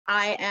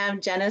I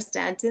am Jenna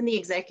Stanton, the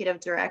Executive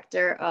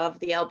Director of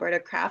the Alberta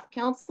Craft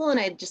Council, and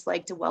I'd just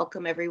like to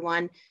welcome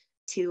everyone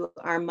to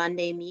our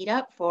Monday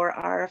meetup for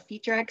our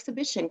feature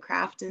exhibition,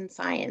 Craft and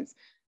Science.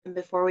 And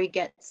before we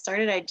get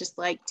started, I'd just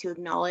like to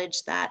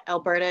acknowledge that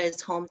Alberta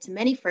is home to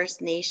many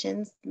First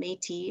Nations,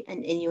 Métis,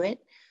 and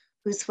Inuit,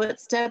 whose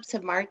footsteps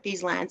have marked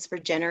these lands for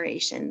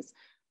generations.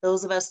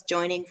 Those of us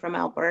joining from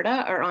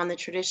Alberta are on the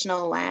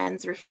traditional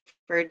lands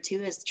referred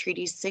to as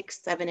Treaties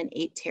 6, 7, and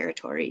 8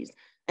 territories.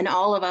 And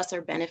all of us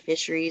are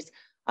beneficiaries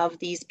of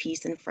these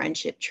peace and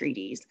friendship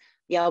treaties.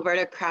 The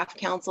Alberta Craft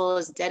Council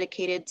is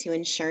dedicated to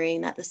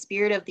ensuring that the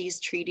spirit of these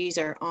treaties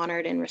are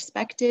honored and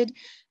respected.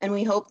 And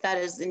we hope that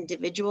as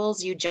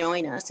individuals, you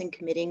join us in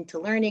committing to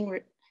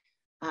learning,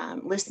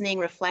 listening,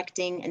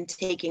 reflecting, and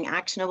taking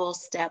actionable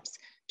steps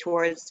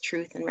towards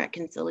truth and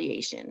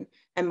reconciliation,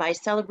 and by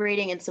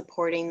celebrating and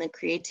supporting the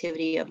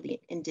creativity of the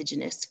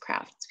Indigenous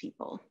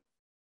craftspeople.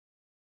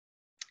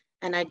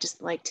 And I'd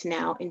just like to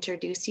now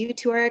introduce you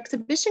to our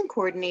exhibition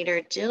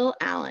coordinator, Jill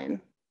Allen.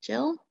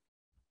 Jill?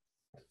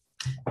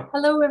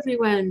 Hello,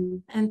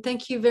 everyone, and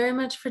thank you very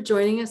much for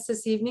joining us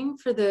this evening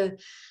for the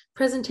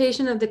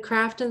presentation of the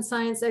Craft and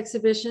Science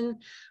exhibition,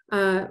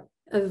 a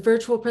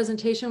virtual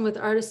presentation with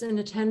artists in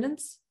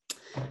attendance.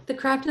 The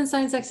Craft and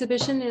Science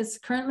exhibition is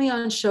currently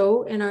on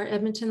show in our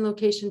Edmonton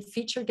location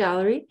feature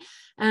gallery,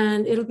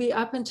 and it'll be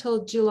up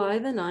until July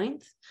the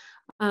 9th.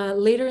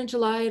 Later in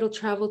July, it'll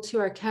travel to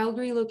our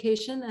Calgary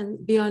location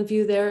and be on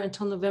view there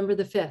until November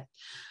the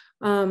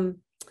 5th.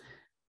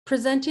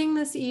 Presenting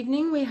this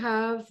evening, we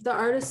have the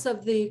artists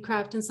of the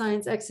Craft and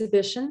Science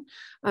exhibition,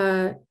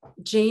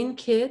 Jane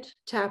Kidd,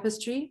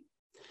 tapestry,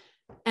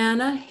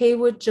 Anna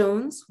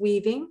Haywood-Jones,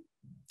 weaving,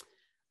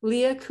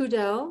 Leah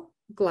Kudell,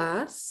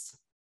 glass,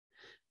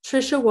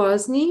 Trisha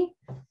Wozni,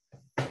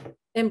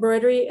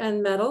 embroidery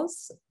and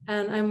metals,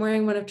 and I'm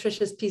wearing one of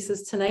Trisha's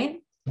pieces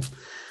tonight.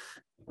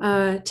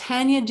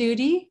 Tanya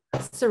Doody,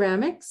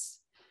 ceramics,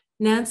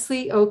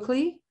 Nancy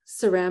Oakley,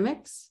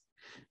 ceramics,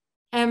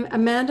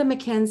 Amanda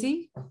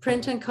McKenzie,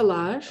 print and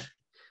collage,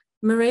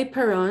 Mireille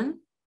Perron,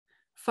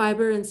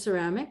 fiber and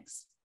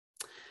ceramics,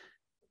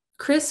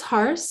 Chris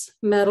Harse,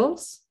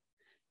 metals,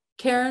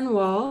 Karen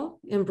Wall,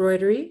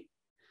 embroidery,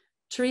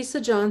 Teresa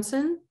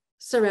Johnson,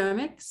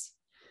 ceramics,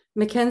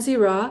 Mackenzie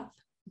Roth,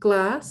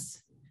 glass,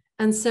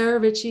 and Sarah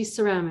Ritchie,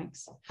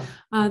 ceramics.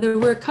 There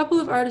were a couple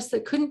of artists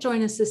that couldn't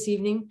join us this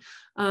evening.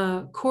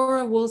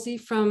 Cora Woolsey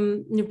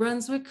from New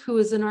Brunswick, who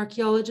is an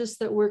archaeologist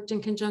that worked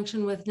in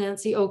conjunction with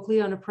Nancy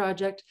Oakley on a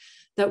project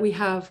that we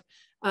have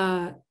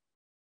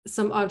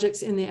some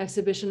objects in the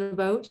exhibition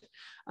about,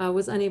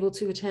 was unable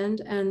to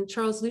attend, and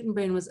Charles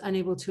Lutenbrain was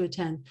unable to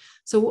attend.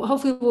 So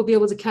hopefully we'll be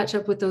able to catch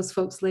up with those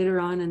folks later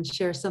on and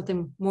share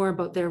something more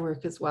about their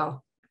work as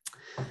well.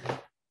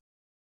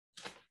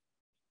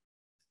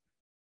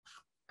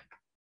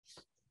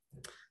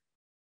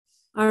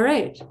 All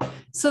right,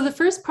 so the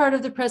first part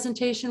of the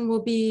presentation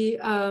will be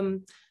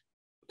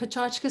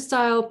PechaKucha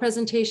style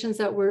presentations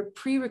that were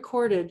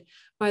pre-recorded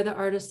by the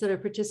artists that are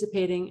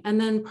participating. And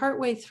then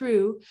partway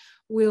through,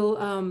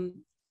 we'll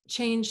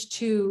change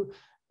to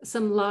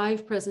some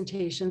live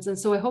presentations. And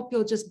so I hope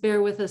you'll just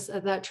bear with us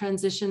at that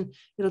transition.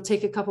 It'll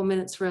take a couple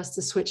minutes for us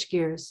to switch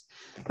gears.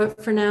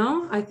 But for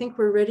now, I think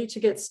we're ready to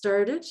get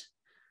started.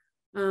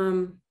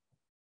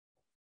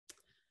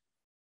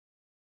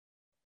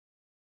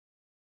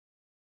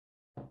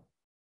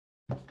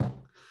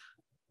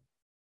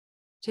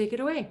 Take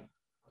it away.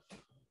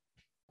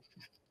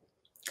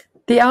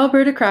 The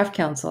Alberta Craft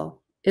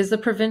Council is the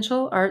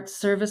provincial arts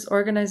service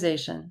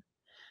organization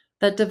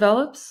that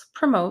develops,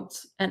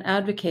 promotes, and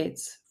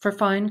advocates for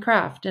fine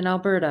craft in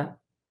Alberta.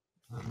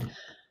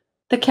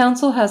 The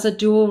council has a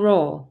dual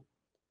role: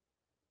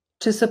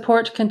 to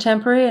support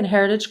contemporary and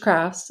heritage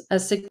crafts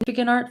as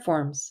significant art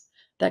forms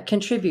that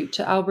contribute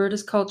to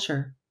Alberta's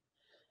culture,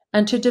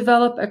 and to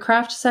develop a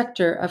craft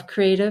sector of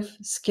creative,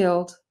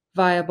 skilled,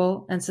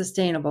 viable, and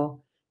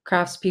sustainable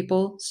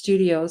craftspeople,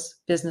 studios,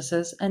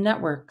 businesses, and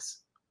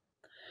networks.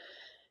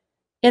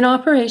 In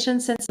operation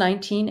since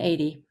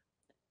 1980,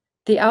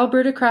 the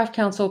Alberta Craft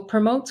Council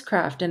promotes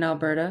craft in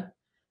Alberta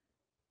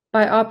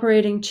by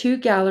operating 2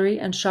 gallery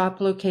and shop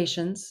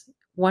locations,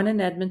 one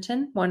in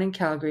Edmonton, one in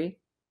Calgary,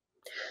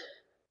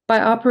 by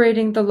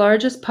operating the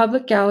largest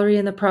public gallery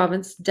in the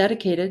province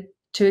dedicated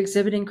to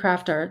exhibiting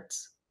craft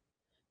arts,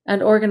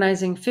 and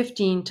organizing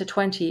 15 to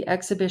 20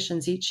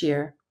 exhibitions each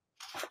year,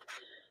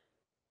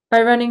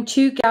 by running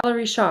 2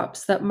 gallery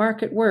shops that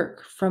market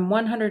work from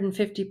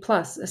 150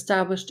 plus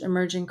established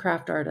emerging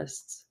craft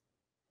artists,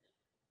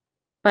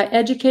 by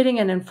educating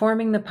and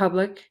informing the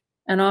public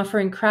and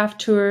offering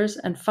craft tours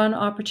and fun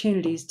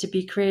opportunities to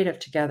be creative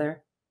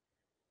together,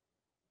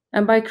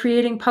 and by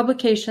creating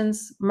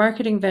publications,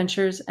 marketing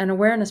ventures, and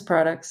awareness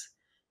products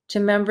to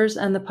members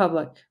and the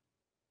public.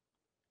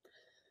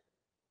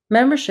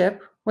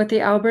 Membership with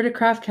the Alberta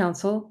Craft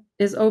Council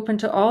is open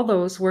to all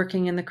those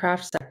working in the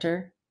craft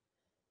sector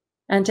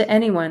and to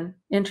anyone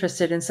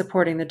interested in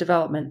supporting the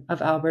development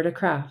of Alberta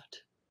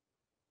craft.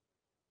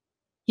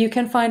 You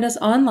can find us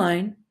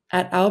online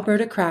at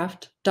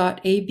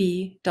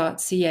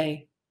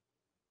albertacraft.ab.ca.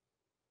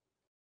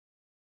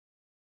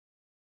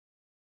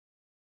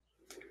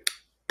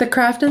 The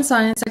Craft and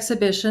Science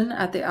exhibition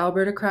at the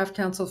Alberta Craft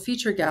Council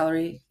Feature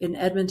Gallery in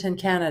Edmonton,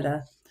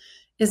 Canada,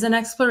 is an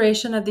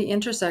exploration of the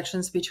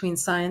intersections between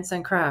science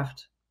and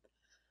craft.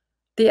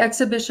 The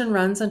exhibition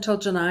runs until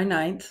July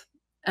 9th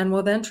and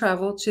will then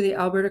travel to the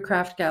Alberta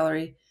Craft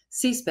Gallery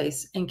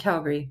C-Space in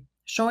Calgary,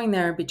 showing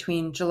there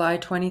between July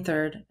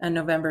 23rd and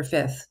November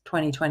 5th,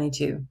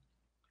 2022.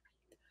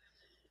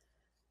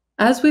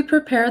 As we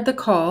prepared the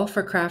call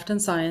for Craft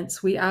and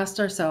Science, we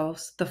asked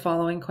ourselves the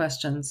following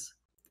questions.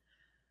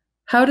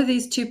 How do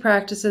these two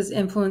practices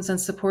influence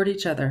and support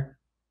each other?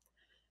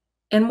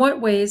 In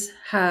what ways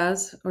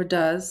has or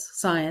does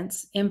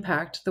science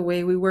impact the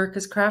way we work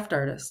as craft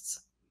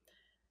artists?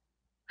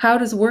 How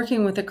does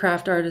working with a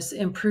craft artist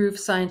improve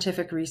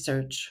scientific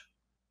research?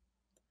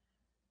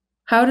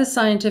 How does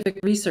scientific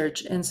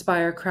research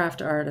inspire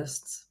craft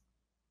artists?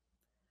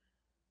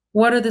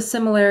 What are the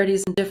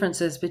similarities and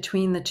differences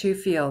between the two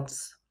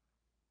fields?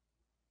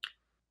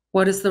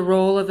 What is the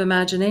role of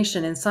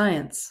imagination in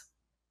science?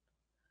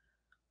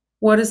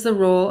 What is the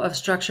role of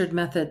structured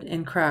method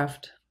in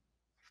craft?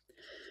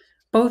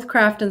 Both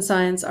craft and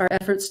science are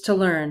efforts to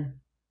learn,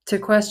 to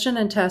question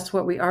and test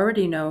what we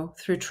already know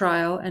through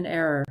trial and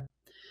error.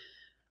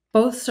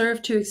 Both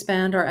serve to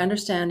expand our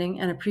understanding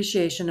and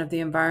appreciation of the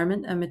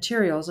environment and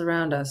materials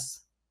around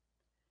us.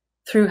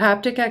 Through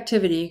haptic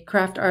activity,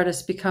 craft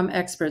artists become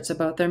experts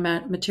about their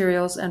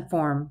materials and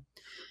form,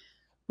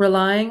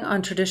 relying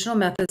on traditional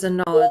methods and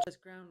knowledge as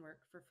groundwork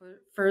for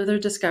further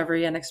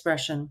discovery and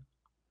expression.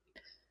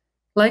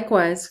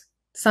 Likewise,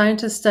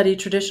 scientists study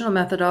traditional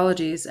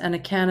methodologies and a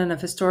canon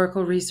of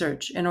historical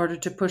research in order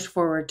to push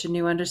forward to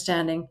new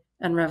understanding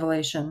and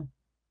revelation.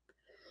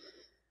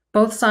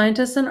 Both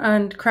scientists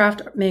and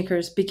craft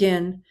makers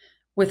begin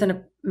with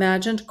an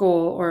imagined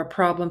goal or a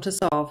problem to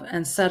solve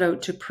and set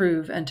out to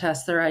prove and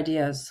test their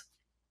ideas.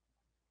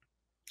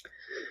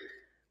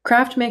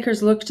 Craft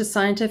makers look to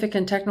scientific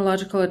and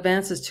technological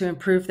advances to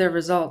improve their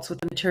results with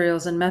the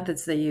materials and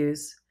methods they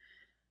use,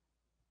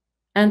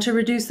 and to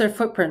reduce their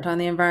footprint on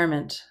the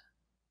environment.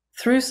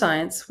 Through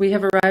science, we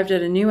have arrived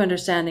at a new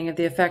understanding of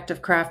the effect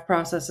of craft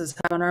processes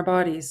have on our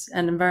bodies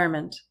and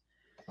environment.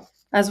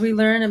 As we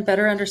learn and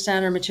better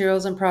understand our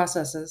materials and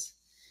processes,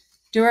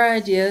 do our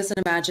ideas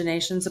and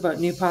imaginations about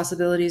new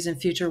possibilities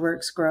and future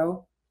works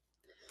grow?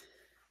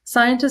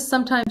 Scientists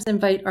sometimes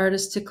invite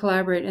artists to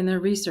collaborate in their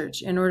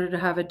research in order to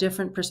have a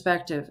different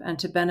perspective and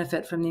to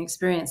benefit from the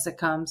experience that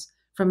comes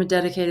from a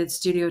dedicated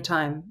studio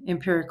time,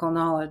 empirical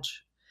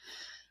knowledge.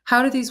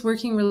 How do these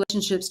working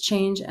relationships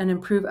change and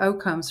improve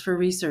outcomes for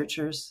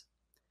researchers?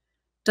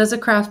 Does a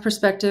craft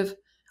perspective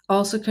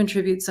also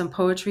contribute some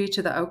poetry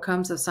to the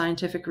outcomes of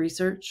scientific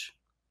research?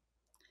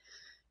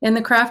 In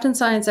the Craft and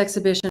Science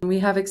exhibition, we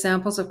have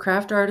examples of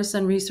craft artists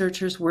and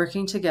researchers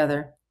working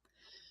together.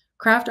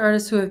 Craft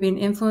artists who have been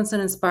influenced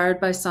and inspired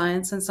by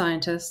science and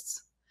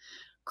scientists,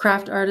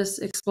 craft artists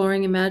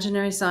exploring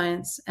imaginary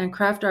science, and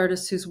craft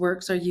artists whose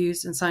works are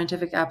used in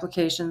scientific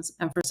applications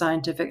and for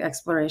scientific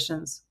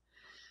explorations.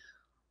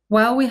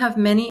 While we have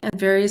many and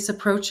various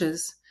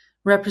approaches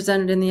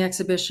represented in the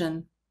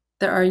exhibition,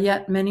 there are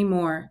yet many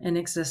more in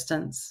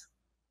existence.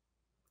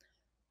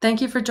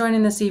 Thank you for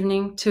joining this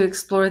evening to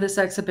explore this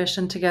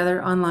exhibition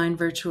together online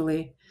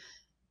virtually.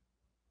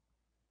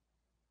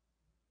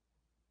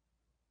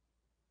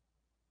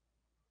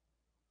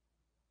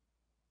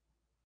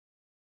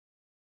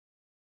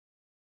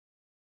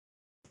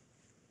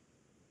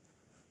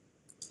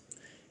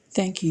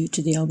 Thank you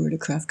to the Alberta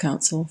Craft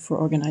Council for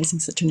organizing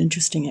such an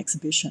interesting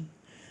exhibition.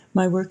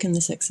 My work in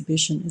this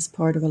exhibition is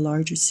part of a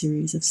larger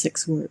series of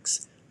 6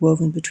 works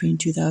woven between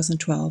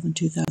 2012 and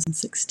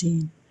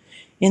 2016.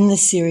 In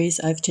this series,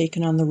 I've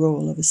taken on the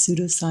role of a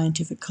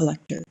pseudo-scientific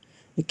collector,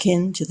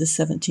 akin to the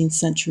 17th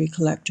century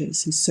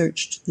collectors who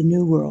searched the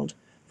New World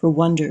for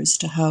wonders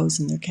to house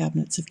in their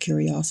cabinets of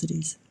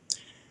curiosities.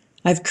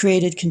 I've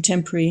created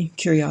contemporary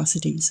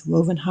curiosities,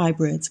 woven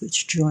hybrids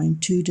which join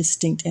 2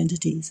 distinct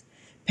entities,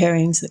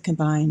 pairings that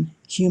combine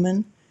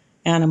human,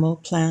 animal,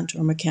 plant,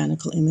 or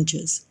mechanical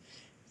images.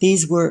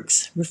 These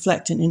works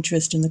reflect an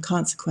interest in the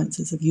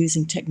consequences of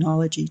using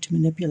technology to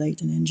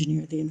manipulate and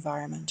engineer the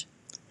environment.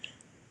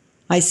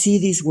 I see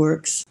these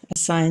works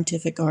as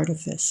scientific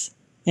artifice,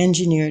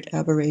 engineered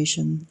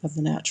aberration of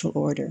the natural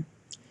order.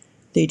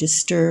 They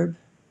disturb,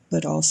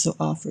 but also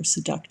offer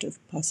seductive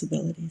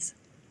possibilities.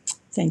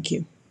 Thank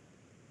you.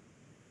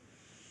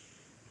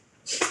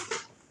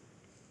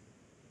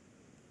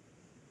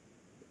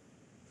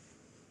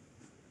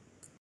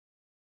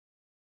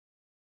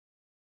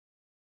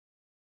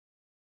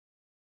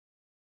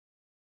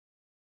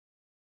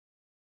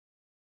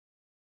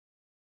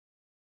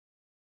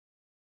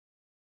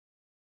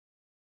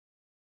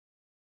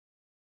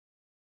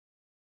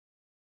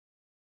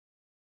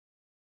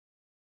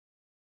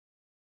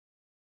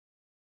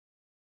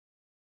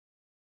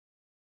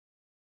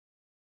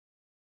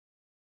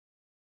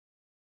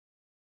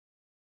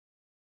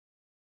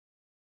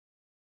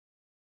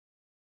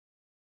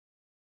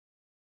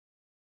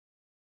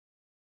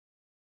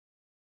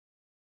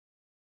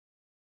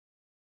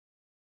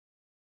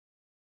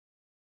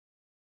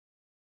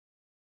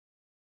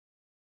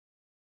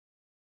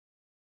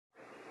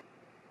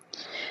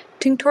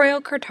 Tinctorial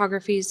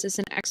cartographies is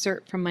an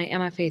excerpt from my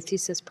MFA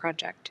thesis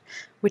project,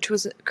 which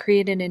was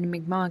created in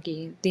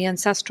Mi'kma'ki, the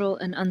ancestral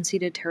and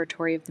unceded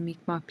territory of the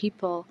Mi'kmaq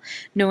people,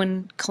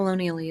 known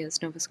colonially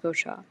as Nova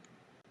Scotia.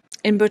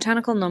 In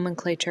botanical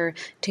nomenclature,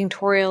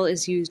 tinctorial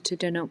is used to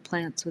denote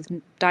plants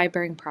with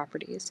dye-bearing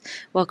properties,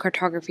 while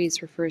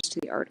cartographies refers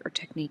to the art or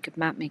technique of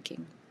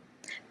map-making.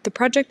 The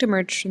project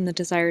emerged from the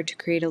desire to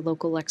create a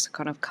local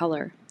lexicon of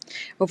color.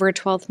 Over a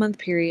 12-month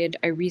period,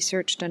 I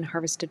researched and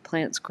harvested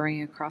plants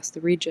growing across the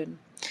region.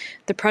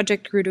 The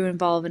project grew to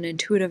involve an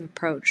intuitive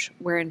approach,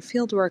 wherein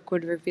fieldwork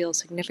would reveal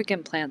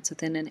significant plants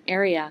within an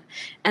area,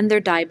 and their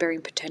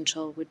dye-bearing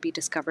potential would be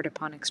discovered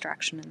upon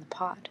extraction in the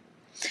pod.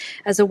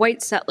 As a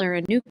white settler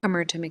and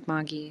newcomer to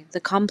Mi'kma'ki, the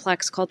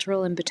complex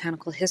cultural and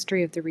botanical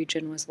history of the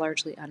region was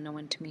largely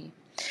unknown to me.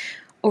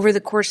 Over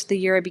the course of the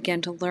year, I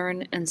began to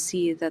learn and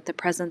see that the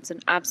presence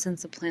and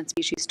absence of plant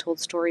species told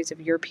stories of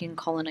European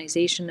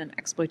colonization and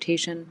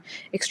exploitation,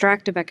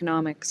 extractive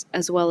economics,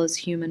 as well as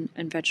human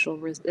and vegetable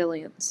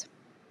resilience.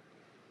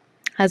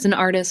 As an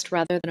artist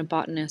rather than a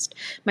botanist,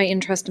 my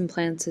interest in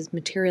plants is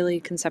materially,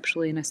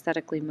 conceptually, and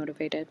aesthetically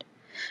motivated.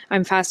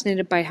 I'm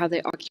fascinated by how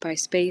they occupy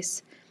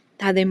space,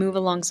 how they move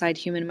alongside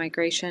human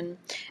migration,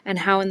 and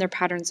how in their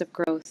patterns of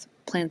growth,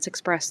 plants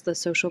express the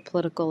social,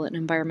 political, and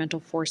environmental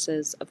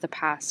forces of the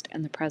past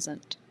and the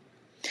present.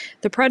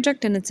 The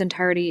project in its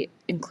entirety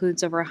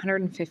includes over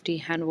 150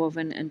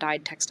 hand-woven and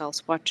dyed textile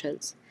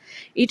swatches.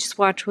 Each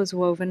swatch was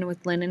woven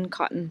with linen,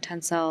 cotton,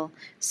 tencel,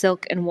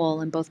 silk, and wool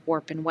in both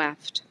warp and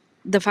weft.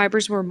 The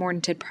fibers were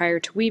mortanted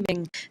prior to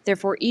weaving,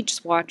 therefore each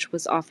swatch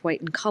was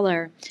off-white in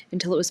color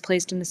until it was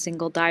placed in a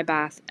single dye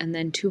bath, and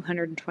then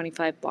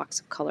 225 blocks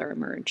of color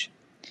emerge.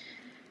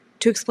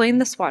 To explain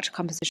the swatch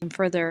composition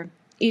further,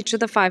 each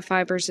of the 5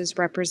 fibers is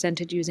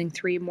represented using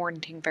 3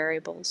 mortanting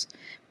variables: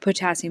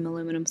 potassium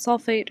aluminum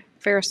sulfate,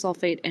 ferrous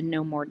sulfate, and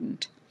no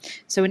mordant.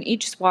 So in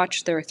each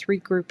swatch there are 3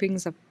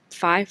 groupings of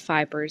 5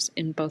 fibers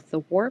in both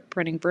the warp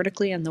running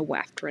vertically and the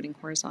weft running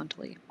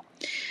horizontally.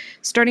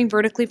 Starting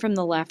vertically from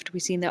the left, we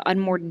see the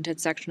unmortanted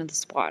section of the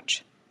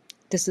swatch.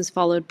 This is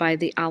followed by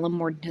the alum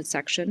mortanted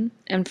section,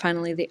 and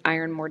finally the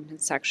iron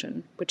mortanted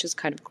section, which is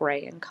kind of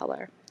gray in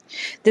color.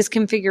 This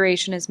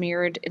configuration is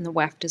mirrored in the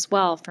weft as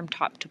well from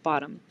top to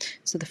bottom.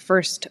 So the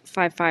first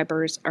 5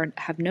 fibers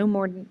have no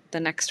mordant,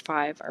 the next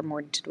 5 are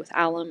mortanted with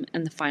alum,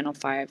 and the final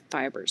 5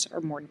 fibers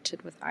are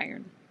mortanted with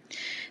iron.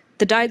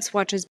 The dyed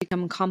swatches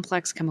become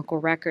complex chemical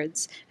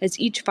records, as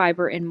each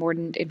fiber in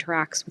mordant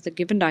interacts with a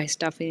given dye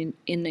stuff in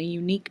a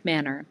unique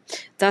manner,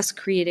 thus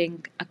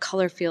creating a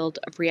color field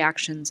of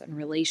reactions and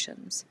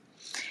relations.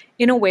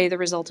 In a way, the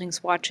resulting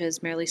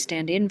swatches merely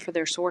stand in for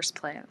their source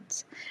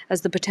plants.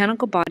 As the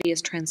botanical body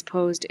is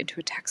transposed into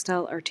a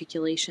textile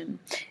articulation,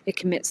 it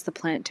commits the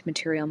plant to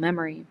material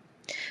memory.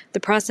 The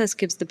process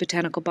gives the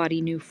botanical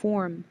body new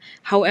form.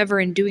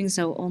 However, in doing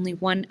so, only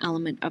one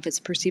element of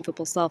its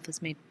perceivable self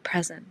is made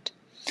present.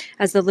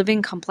 As the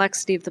living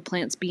complexity of the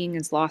plant's being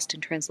is lost in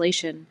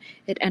translation,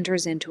 it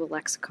enters into a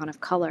lexicon of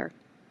color.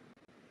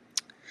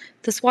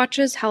 The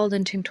swatches held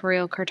in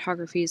tinctorial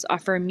cartographies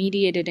offer a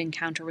mediated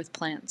encounter with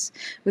plants,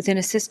 within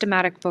a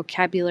systematic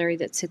vocabulary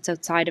that sits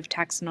outside of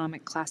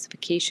taxonomic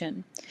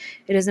classification.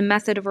 It is a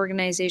method of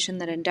organization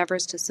that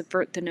endeavors to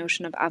subvert the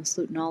notion of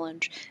absolute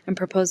knowledge and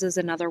proposes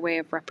another way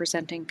of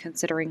representing,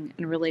 considering,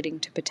 and relating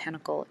to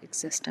botanical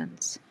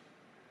existence.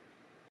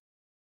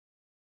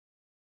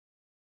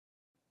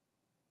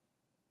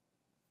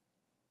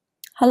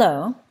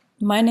 Hello,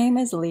 my name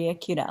is Leah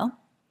Cudell,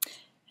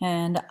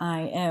 and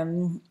I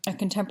am a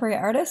contemporary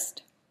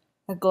artist,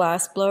 a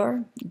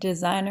glassblower,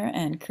 designer,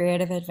 and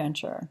creative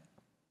adventurer.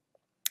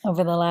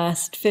 Over the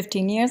last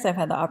 15 years, I've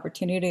had the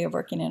opportunity of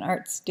working in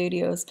art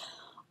studios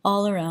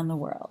all around the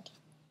world.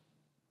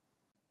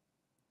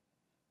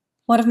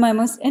 One of my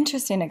most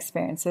interesting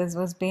experiences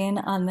was being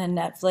on the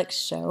Netflix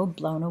show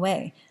Blown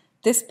Away.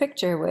 This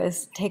picture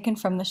was taken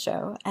from the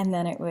show, and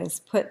then it was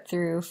put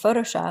through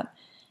Photoshop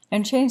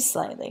and changed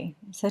slightly.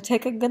 So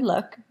take a good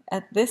look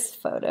at this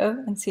photo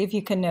and see if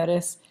you can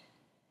notice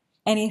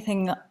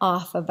anything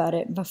off about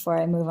it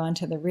before I move on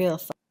to the real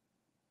photo.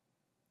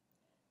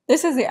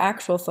 This is the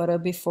actual photo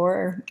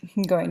before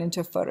going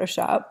into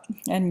Photoshop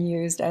and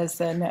used as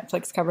the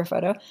Netflix cover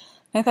photo.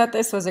 I thought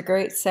this was a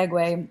great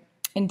segue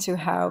into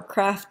how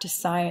craft,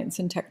 science,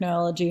 and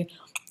technology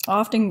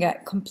often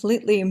get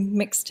completely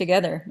mixed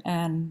together,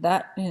 and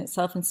that in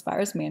itself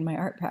inspires me in my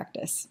art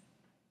practice.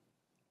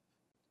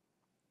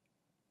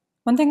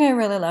 One thing I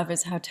really love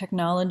is how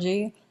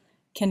technology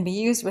can be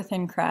used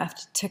within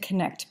craft to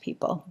connect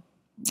people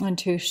and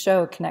to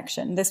show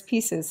connection. This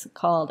piece is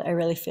called I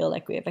Really Feel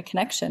Like We Have a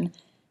Connection,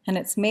 and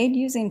it's made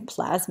using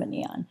plasma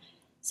neon.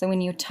 So when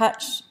you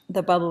touch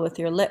the bubble with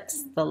your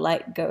lips, the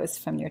light goes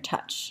from your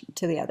touch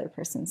to the other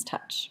person's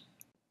touch.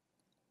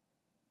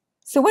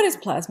 So what is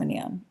plasma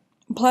neon?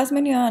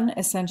 Plasma neon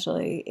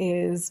essentially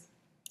is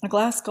a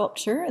glass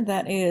sculpture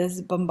that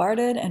is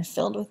bombarded and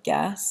filled with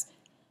gas,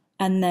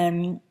 and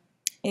then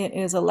it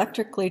is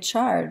electrically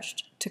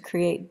charged to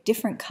create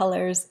different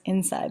colors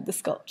inside the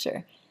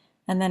sculpture.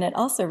 And then it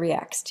also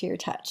reacts to your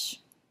touch.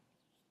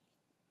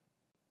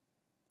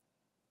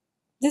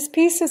 This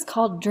piece is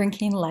called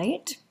Drinking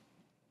Light,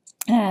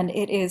 and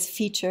it is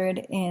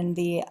featured in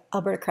the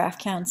Alberta Craft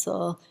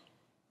Council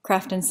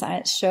Craft and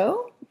Science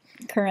show,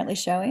 currently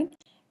showing.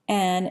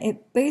 And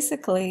it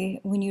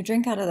basically, when you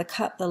drink out of the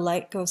cup, the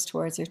light goes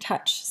towards your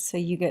touch, so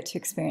you get to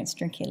experience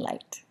drinking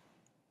light.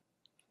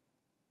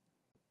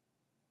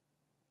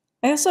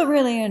 I also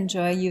really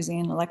enjoy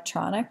using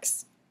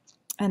electronics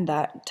and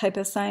that type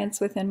of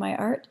science within my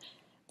art.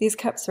 These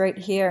cups right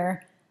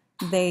here,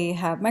 they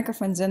have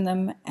microphones in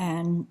them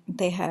and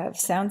they have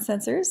sound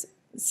sensors,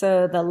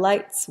 so the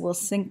lights will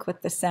sync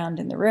with the sound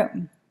in the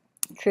room,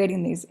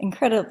 creating these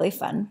incredibly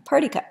fun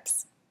party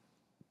cups.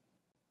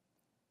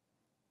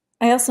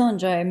 I also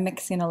enjoy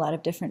mixing a lot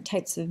of different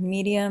types of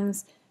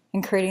mediums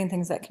and creating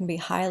things that can be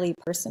highly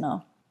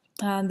personal.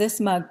 This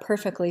mug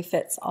perfectly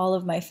fits all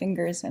of my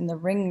fingers, and the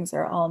rings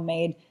are all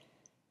made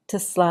to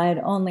slide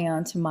only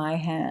onto my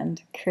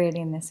hand,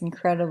 creating this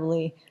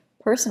incredibly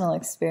personal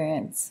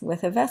experience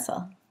with a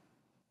vessel.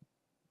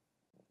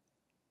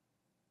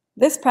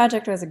 This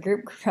project was a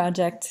group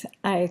project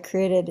I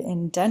created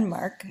in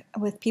Denmark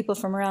with people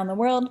from around the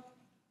world,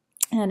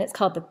 and it's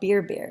called the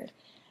Beer Beard.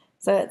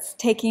 So it's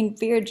taking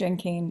beer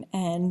drinking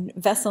and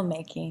vessel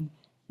making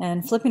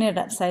and flipping it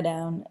upside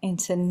down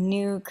into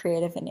new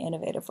creative and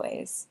innovative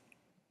ways.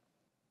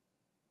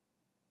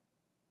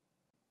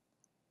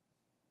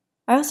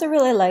 I also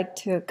really like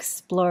to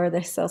explore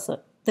the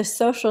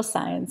social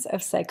science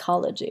of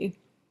psychology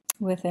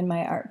within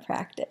my art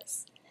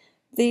practice.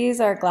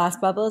 These are glass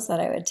bubbles that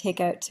I would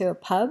take out to a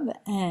pub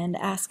and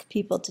ask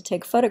people to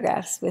take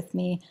photographs with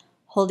me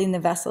holding the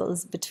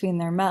vessels between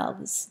their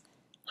mouths,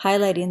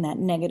 highlighting that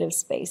negative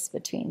space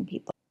between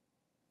people.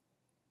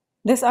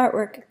 This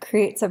artwork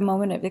creates a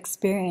moment of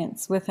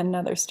experience with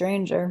another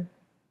stranger,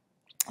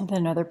 with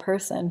another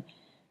person,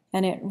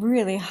 and it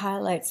really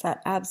highlights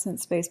that absent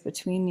space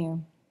between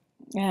you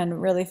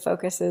and really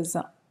focuses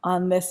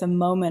on this a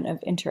moment of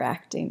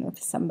interacting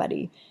with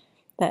somebody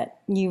that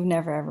you've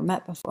never ever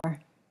met before.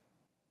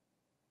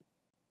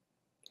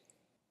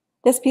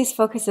 This piece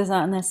focuses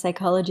on the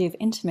psychology of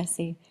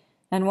intimacy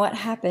and what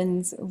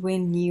happens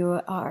when you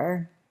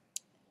are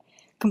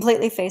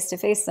completely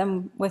face-to-face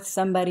with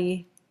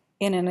somebody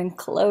in an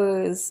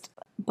enclosed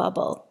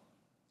bubble,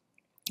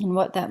 and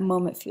what that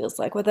moment feels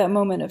like, what that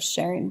moment of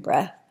sharing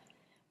breath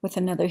with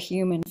another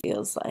human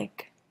feels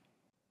like.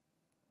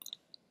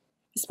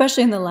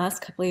 Especially in the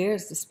last couple of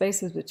years, the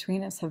spaces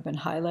between us have been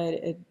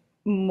highlighted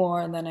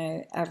more than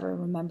I ever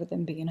remember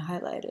them being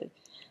highlighted.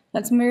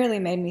 That's really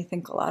made me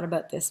think a lot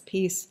about this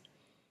piece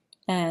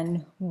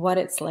and what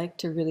it's like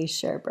to really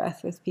share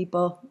breath with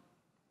people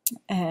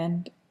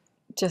and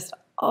just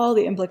all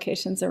the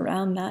implications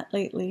around that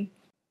lately.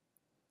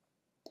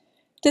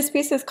 This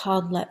piece is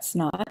called Let's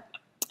Not,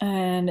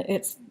 and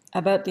it's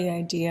about the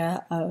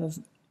idea of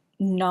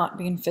not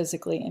being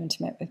physically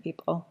intimate with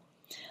people.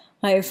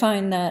 I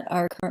find that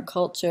our current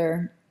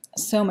culture,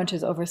 so much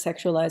is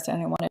over-sexualized,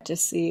 and I wanted to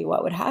see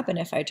what would happen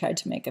if I tried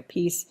to make a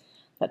piece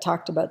that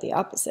talked about the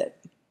opposite.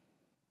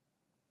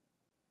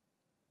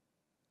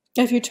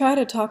 If you try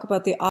to talk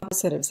about the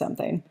opposite of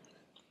something,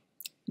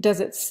 does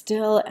it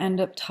still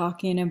end up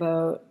talking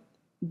about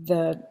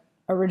the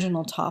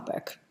original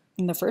topic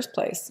in the first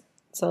place?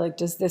 So like,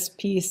 does this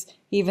piece,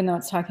 even though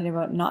it's talking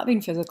about not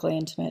being physically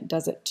intimate,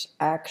 does it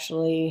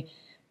actually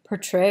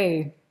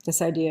portray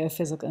this idea of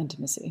physical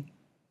intimacy?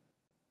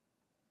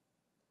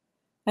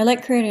 I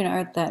like creating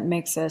art that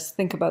makes us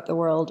think about the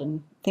world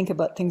and think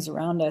about things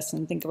around us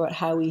and think about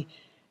how we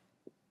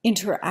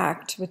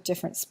interact with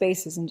different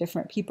spaces and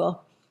different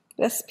people.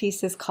 This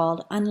piece is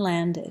called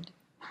Unlanded,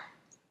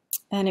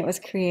 and it was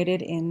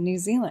created in New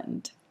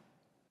Zealand.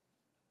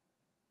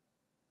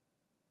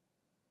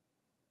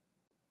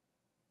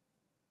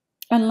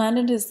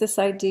 Unlanded is this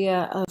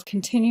idea of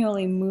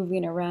continually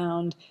moving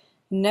around,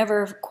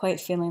 never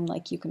quite feeling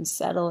like you can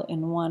settle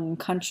in one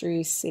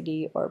country,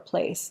 city, or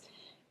place.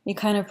 You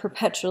kind of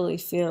perpetually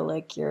feel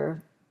like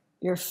you're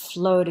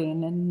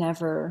floating and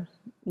never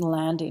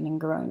landing and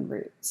growing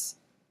roots.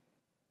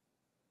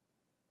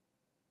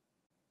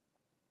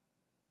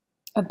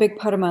 A big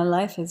part of my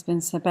life has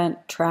been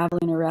spent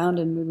traveling around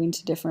and moving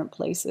to different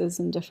places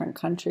and different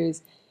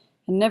countries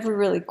and never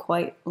really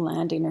quite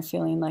landing or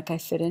feeling like I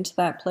fit into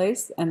that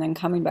place, and then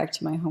coming back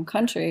to my home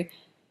country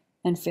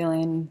and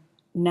feeling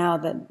now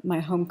that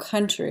my home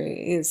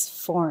country is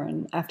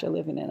foreign after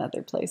living in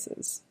other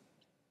places.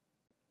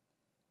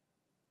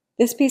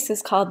 This piece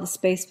is called The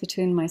Space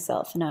Between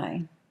Myself and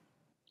I.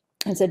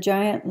 It's a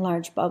giant,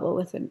 large bubble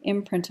with an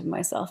imprint of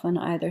myself on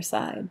either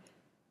side.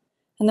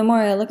 And the more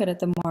I look at it,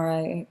 the more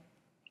I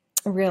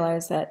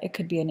realize that it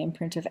could be an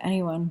imprint of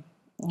anyone,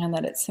 and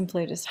that it's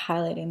simply just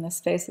highlighting the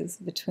spaces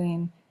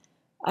between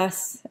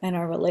us and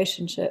our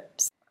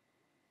relationships.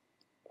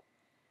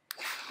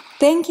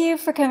 Thank you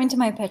for coming to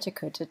my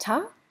PechaKucha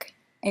talk.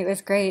 It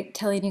was great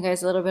telling you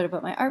guys a little bit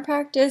about my art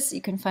practice.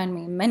 You can find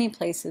me in many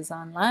places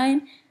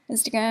online: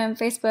 Instagram,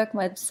 Facebook,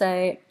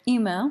 website,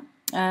 email.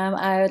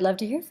 I would love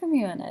to hear from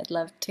you, and I'd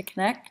love to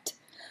connect.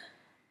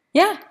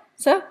 Yeah,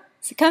 so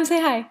come say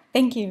hi.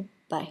 Thank you.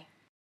 Bye.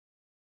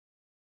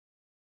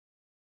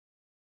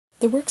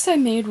 The works I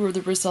made were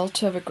the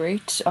result of a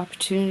great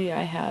opportunity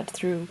I had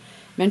through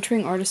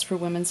mentoring Artists for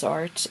Women's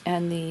Art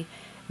and the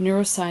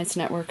Neuroscience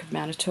Network of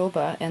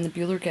Manitoba and the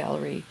Buehler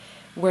Gallery,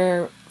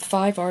 where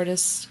 5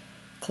 artists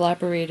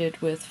collaborated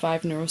with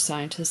 5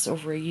 neuroscientists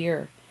over a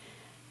year.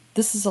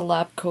 This is a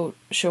lab coat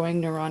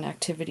showing neuron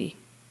activity.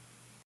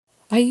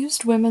 I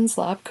used women's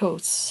lab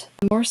coats,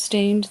 the more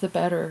stained the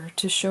better,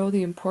 to show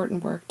the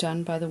important work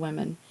done by the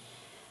women.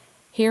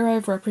 Here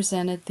I've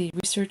represented the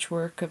research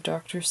work of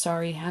Dr.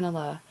 Sari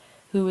Hanala,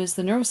 who is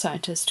the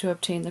neuroscientist who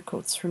obtained the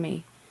coats for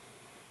me,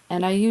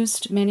 and I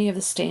used many of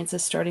the stains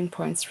as starting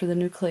points for the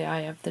nuclei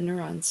of the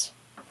neurons.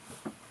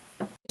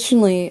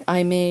 Additionally,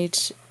 I made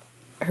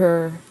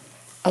her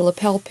a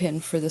lapel pin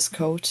for this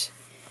coat,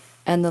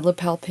 and the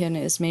lapel pin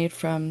is made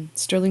from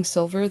sterling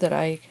silver that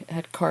I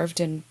had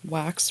carved in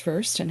wax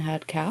first and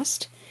had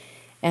cast,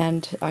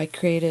 and I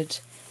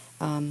created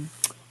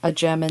a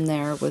gem in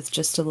there with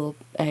just a little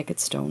agate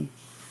stone.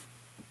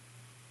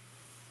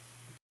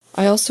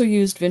 I also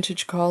used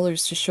vintage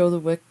collars to show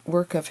the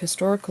work of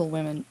historical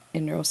women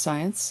in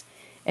neuroscience,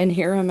 and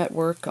here I'm at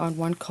work on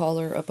one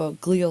collar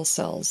about glial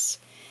cells,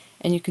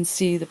 and you can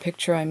see the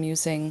picture I'm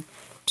using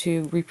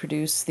to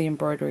reproduce the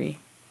embroidery.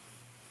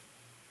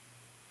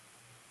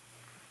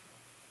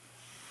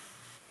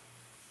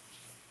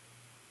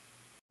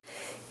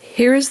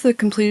 Here is the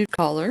completed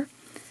collar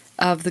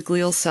of the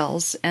glial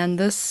cells, and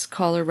this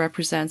collar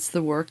represents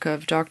the work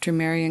of Dr.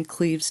 Marion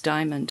Cleves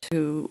Diamond,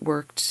 who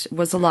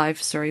was alive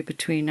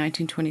between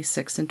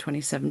 1926 and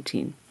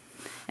 2017,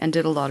 and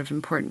did a lot of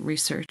important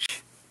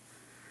research.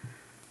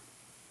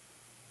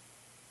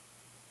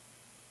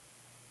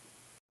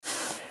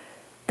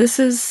 This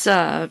is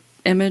an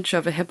image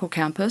of a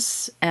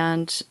hippocampus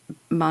and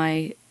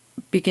my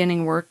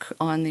beginning work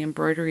on the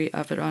embroidery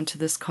of it onto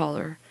this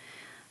collar.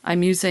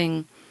 I'm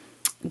using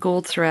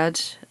gold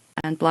thread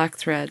and black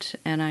thread,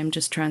 and I'm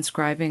just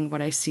transcribing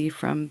what I see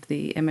from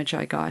the image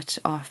I got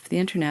off the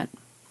internet.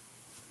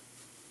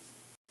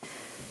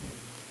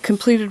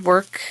 Completed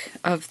work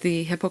of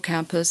the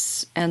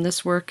hippocampus, and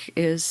this work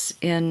is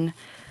in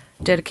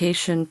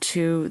dedication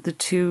to the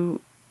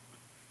 2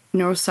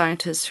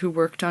 neuroscientists who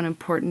worked on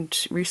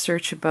important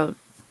research about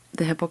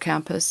the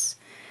hippocampus,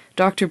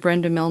 Dr.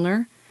 Brenda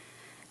Milner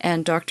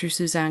and Dr.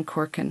 Suzanne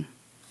Corkin.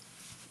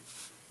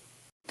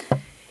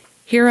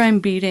 Here I'm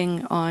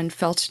beading on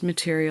felted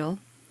material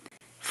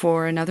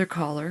for another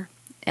collar,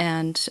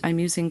 and I'm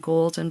using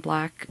gold and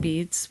black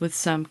beads with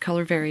some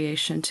color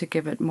variation to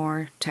give it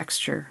more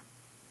texture.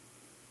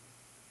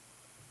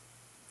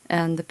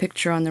 And the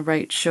picture on the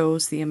right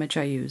shows the image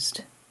I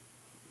used.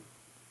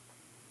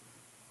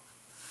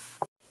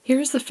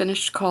 Here's the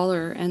finished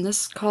collar, and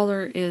this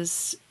collar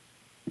is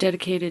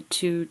dedicated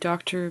to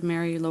Dr.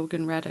 Mary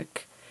Logan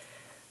Reddick,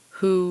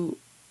 who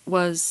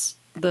was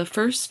the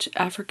first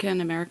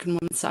African-American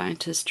woman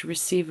scientist to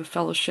receive a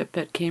fellowship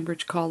at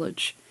Cambridge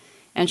College,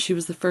 and she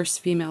was the first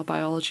female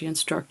biology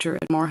instructor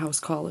at Morehouse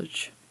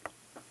College.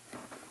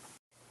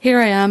 Here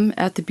I am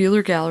at the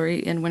Buehler Gallery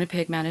in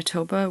Winnipeg,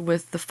 Manitoba,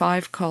 with the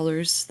 5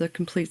 collars, the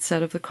complete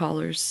set of the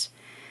collars,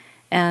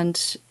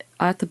 and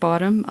at the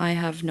bottom I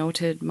have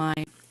noted my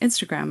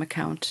Instagram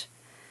account.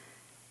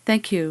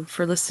 Thank you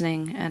for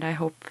listening, and I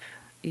hope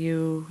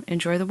you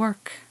enjoy the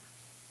work.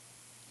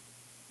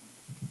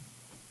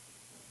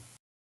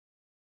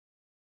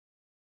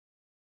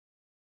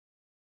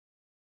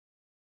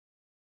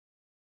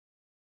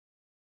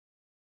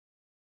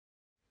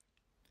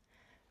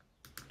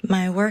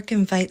 My work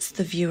invites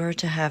the viewer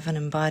to have an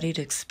embodied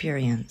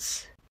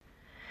experience.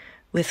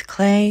 With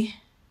clay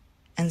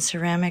and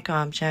ceramic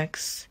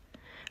objects,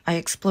 I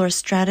explore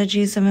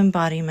strategies of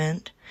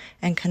embodiment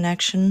and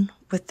connection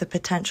with the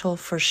potential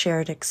for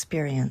shared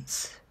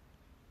experience.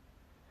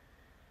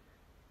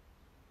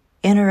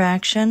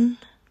 Interaction,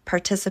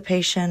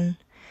 participation,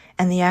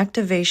 and the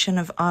activation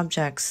of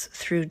objects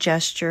through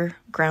gesture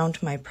ground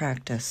my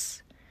practice.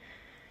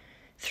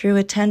 Through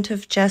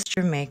attentive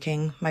gesture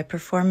making, my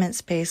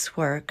performance-based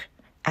work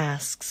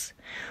asks,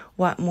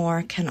 what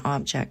more can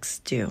objects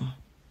do?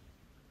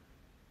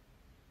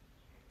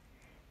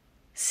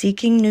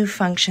 Seeking new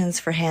functions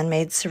for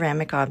handmade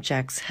ceramic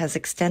objects has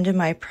extended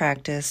my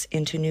practice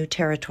into new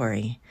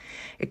territory,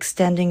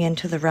 extending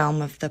into the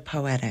realm of the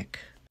poetic.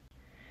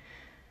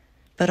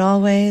 But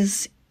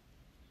always,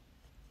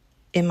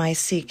 in my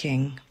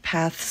seeking,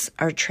 paths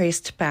are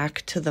traced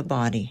back to the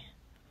body.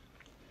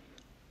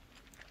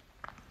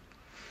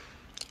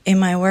 In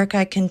my work,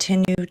 I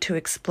continue to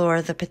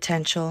explore the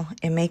potential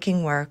in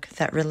making work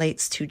that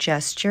relates to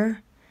gesture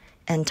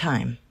and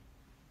time.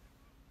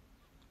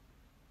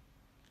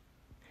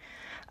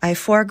 I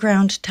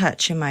foreground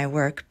touch in my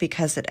work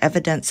because it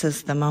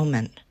evidences the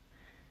moment.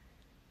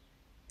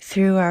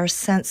 Through our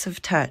sense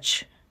of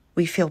touch,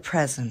 we feel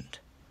present.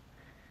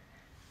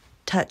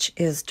 Touch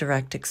is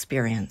direct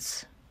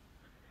experience.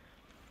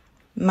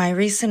 My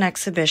recent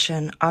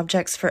exhibition,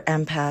 Objects for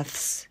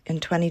Empaths, in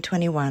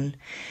 2021,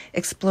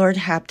 explored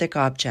haptic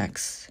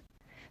objects,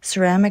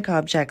 ceramic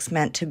objects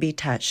meant to be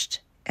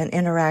touched and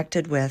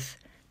interacted with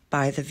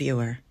by the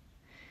viewer.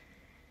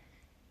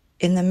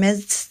 In the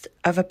midst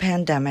of a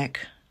pandemic,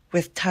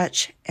 with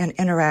touch and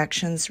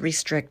interactions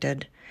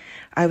restricted,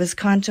 I was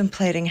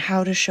contemplating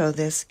how to show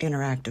this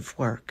interactive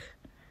work.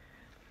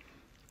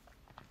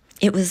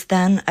 It was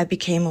then I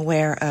became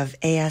aware of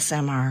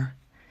ASMR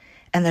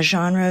and the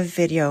genre of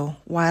video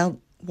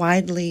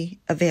widely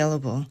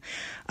available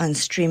on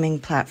streaming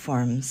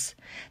platforms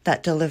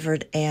that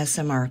delivered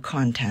ASMR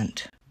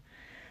content.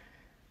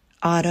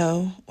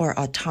 Auto or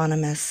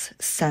autonomous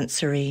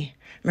sensory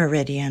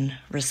meridian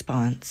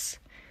response.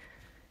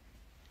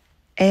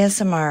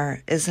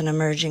 ASMR is an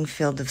emerging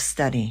field of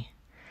study.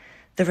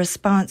 The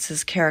response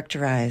is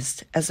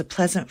characterized as a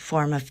pleasant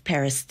form of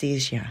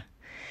paresthesia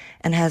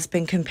and has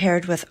been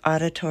compared with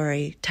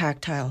auditory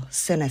tactile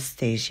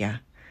synesthesia.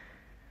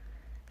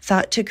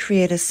 Thought to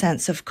create a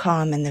sense of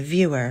calm in the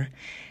viewer,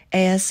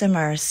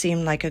 ASMR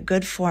seemed like a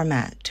good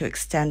format to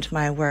extend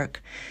my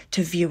work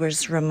to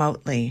viewers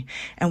remotely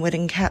and would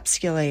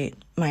encapsulate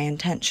my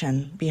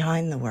intention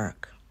behind the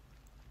work.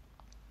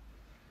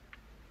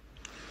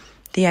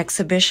 The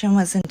exhibition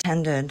was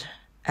intended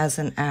as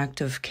an act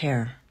of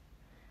care,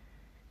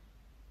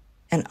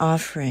 an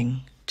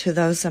offering to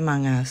those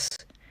among us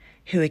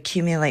who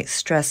accumulate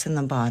stress in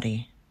the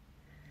body,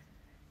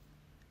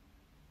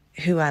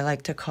 who I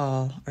like to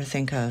call or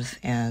think of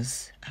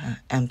as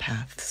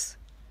empaths.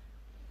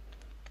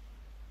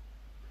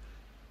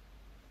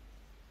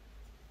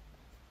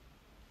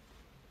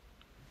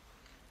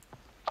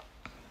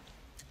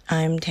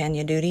 I'm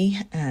Tanya Doody,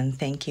 and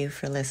thank you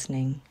for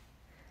listening.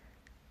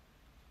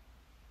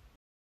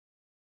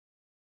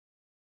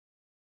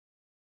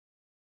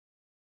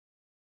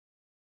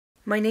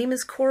 My name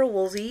is Cora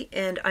Woolsey,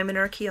 and I'm an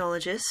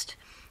archaeologist,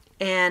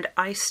 and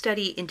I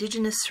study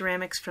indigenous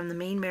ceramics from the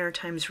Maine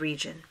Maritimes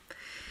region.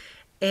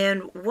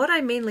 And what I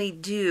mainly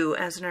do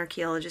as an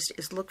archaeologist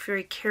is look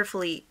very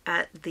carefully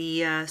at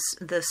the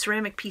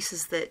ceramic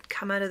pieces that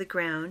come out of the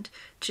ground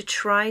to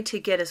try to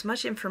get as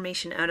much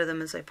information out of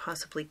them as I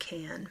possibly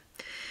can.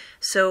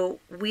 So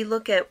we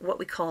look at what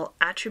we call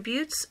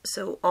attributes,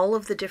 so all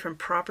of the different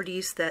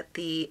properties that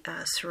the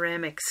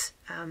ceramics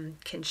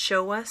can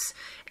show us.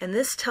 And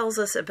this tells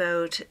us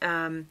about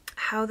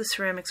how the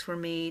ceramics were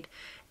made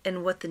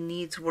and what the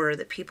needs were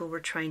that people were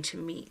trying to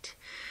meet.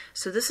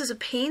 So this is a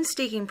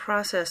painstaking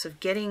process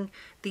of getting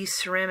these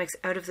ceramics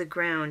out of the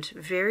ground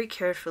very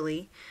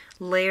carefully,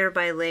 layer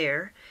by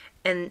layer,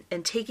 and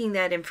taking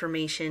that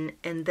information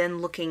and then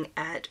looking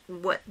at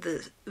what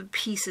the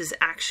pieces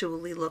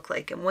actually look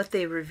like and what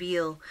they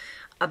reveal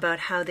about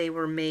how they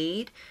were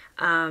made,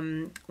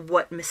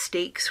 what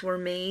mistakes were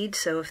made,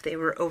 so if they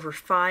were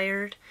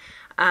overfired,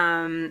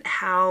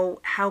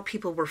 how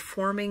people were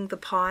forming the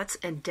pots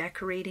and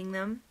decorating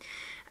them.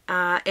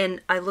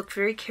 And I look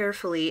very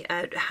carefully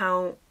at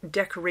how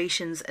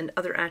decorations and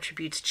other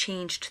attributes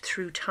changed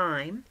through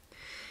time.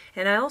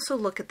 And I also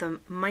look at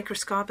the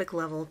microscopic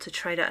level to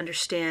try to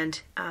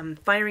understand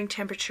firing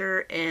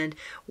temperature and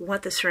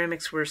what the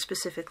ceramics were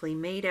specifically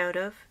made out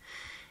of.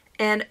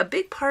 And a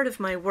big part of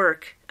my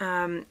work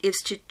is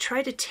to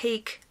try to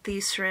take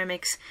these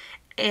ceramics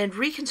and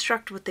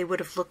reconstruct what they would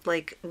have looked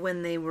like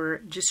when they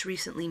were just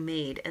recently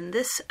made. And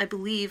this, I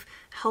believe,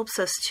 helps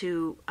us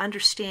to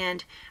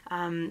understand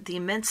the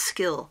immense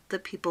skill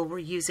that people were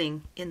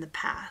using in the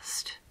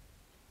past.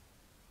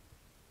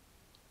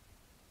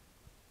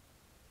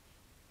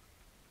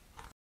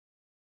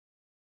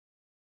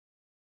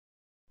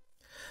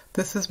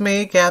 This is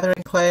me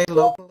gathering clay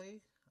locally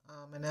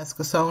in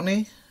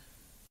Eskasoni.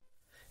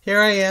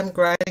 Here I am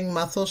grinding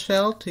mussel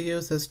shell to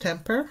use as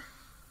temper.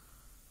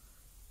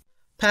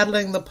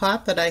 Paddling the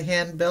pot that I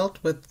hand built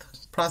with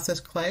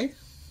processed clay.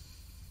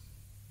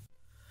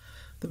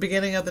 The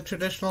beginning of the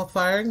traditional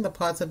firing, the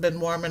pots have been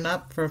warming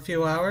up for a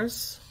few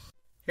hours.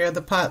 Here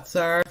the pots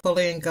are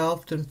fully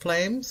engulfed in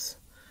flames.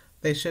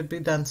 They should be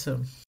done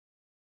soon.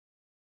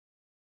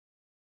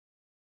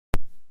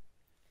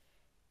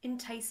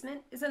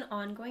 Enticement is an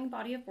ongoing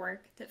body of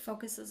work that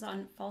focuses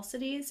on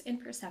falsities in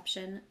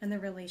perception and the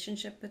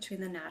relationship between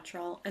the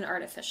natural and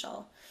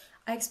artificial.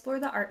 I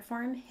explore the art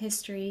form,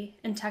 history,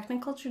 and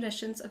technical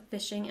traditions of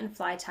fishing and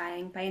fly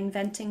tying by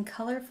inventing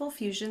colorful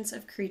fusions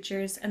of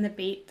creatures and the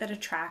bait that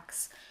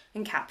attracts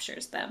and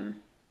captures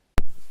them.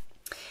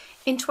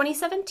 In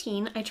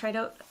 2017, I tried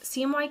out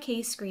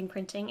CMYK screen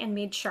printing and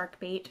made shark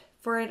bait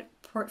for a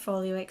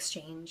portfolio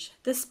exchange.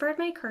 This spurred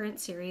my current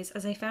series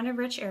as I found a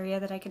rich area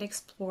that I could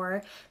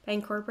explore by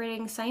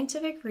incorporating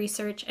scientific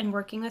research and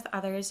working with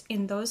others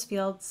in those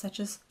fields such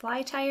as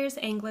fly tyers,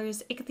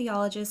 anglers,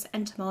 ichthyologists,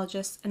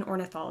 entomologists, and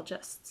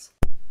ornithologists.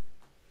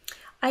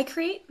 I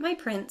create my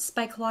prints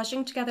by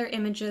collaging together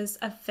images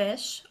of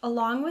fish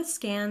along with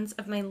scans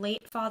of my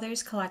late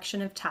father's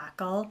collection of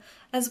tackle,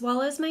 as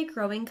well as my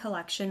growing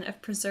collection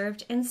of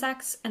preserved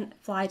insects and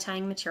fly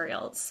tying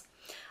materials.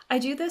 I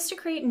do this to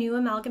create new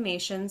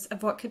amalgamations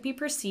of what could be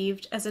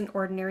perceived as an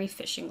ordinary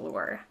fishing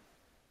lure.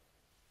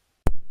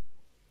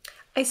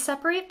 I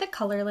separate the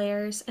color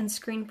layers and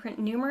screen print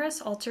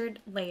numerous altered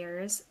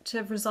layers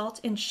to result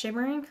in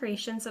shimmering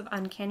creations of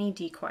uncanny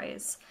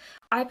decoys.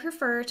 I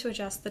prefer to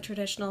adjust the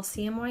traditional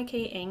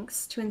CMYK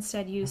inks to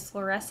instead use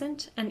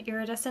fluorescent and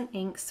iridescent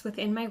inks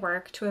within my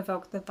work to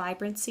evoke the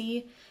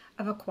vibrancy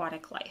of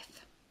aquatic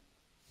life.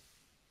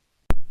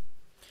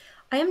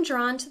 I am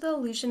drawn to the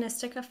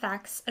illusionistic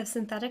effects of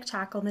synthetic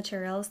tackle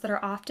materials that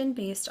are often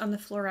based on the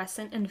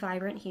fluorescent and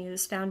vibrant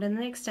hues found in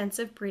the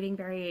extensive breeding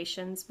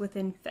variations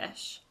within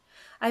fish.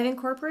 I've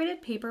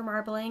incorporated paper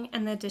marbling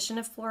and the addition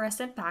of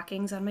fluorescent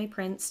backings on my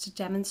prints to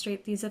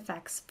demonstrate these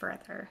effects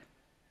further.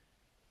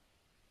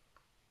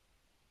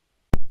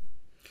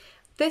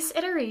 This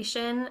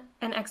iteration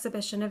and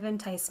exhibition of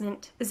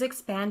enticement is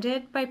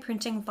expanded by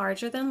printing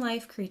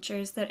larger-than-life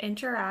creatures that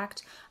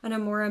interact on a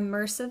more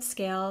immersive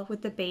scale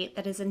with the bait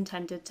that is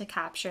intended to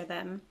capture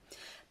them.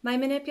 My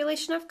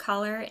manipulation of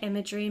color,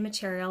 imagery,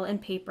 material,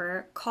 and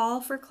paper call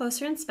for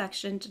closer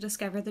inspection to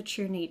discover the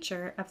true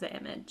nature of the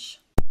image.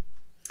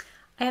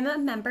 I am a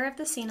member of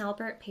the St.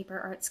 Albert Paper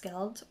Arts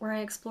Guild, where I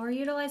explore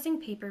utilizing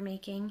paper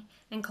making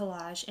and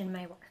collage in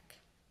my work.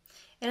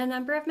 In a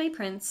number of my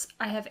prints,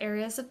 I have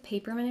areas of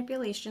paper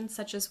manipulation,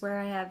 such as where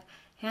I have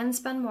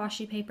hand-spun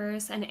washi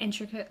papers and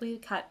intricately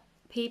cut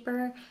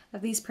paper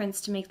of these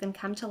prints to make them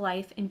come to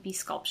life and be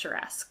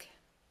sculpturesque.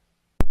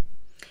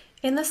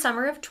 In the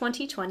summer of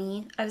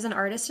 2020, I was an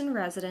artist in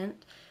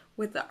resident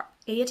with the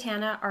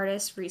Ayatana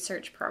Artist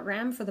Research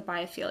Program for the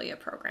Biophilia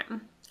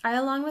program. I,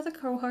 along with a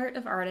cohort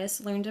of artists,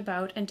 learned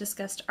about and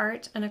discussed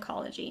art and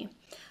ecology.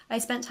 I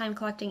spent time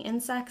collecting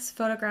insects,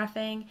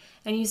 photographing,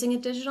 and using a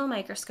digital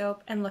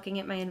microscope and looking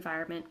at my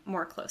environment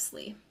more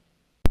closely.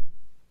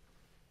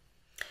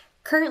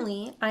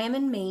 Currently, I am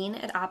in Maine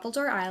at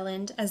Appledore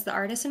Island as the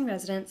artist in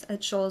residence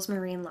at Shoals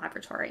Marine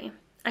Laboratory.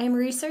 I am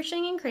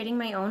researching and creating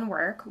my own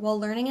work while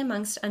learning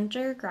amongst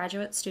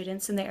undergraduate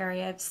students in the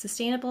area of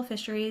sustainable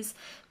fisheries,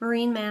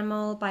 marine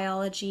mammal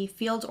biology,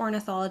 field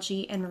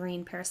ornithology, and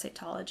marine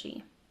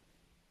parasitology.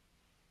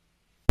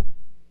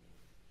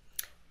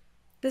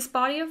 This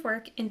body of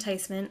work,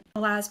 enticement,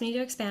 allows me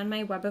to expand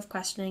my web of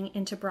questioning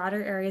into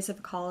broader areas of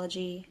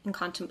ecology and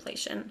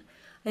contemplation.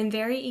 I'm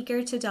very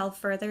eager to delve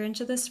further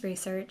into this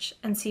research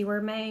and see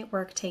where my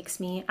work takes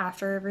me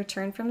after a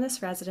return from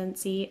this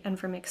residency and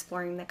from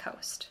exploring the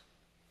coast.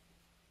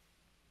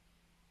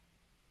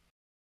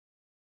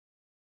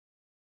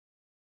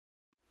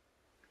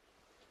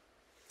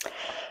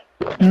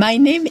 My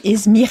name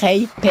is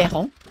Mireille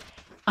Perron.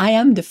 I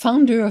am the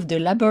founder of the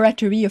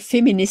Laboratory of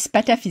Feminist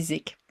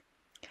Pataphysics.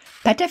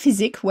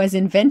 Pataphysics was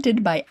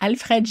invented by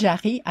Alfred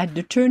Jarry at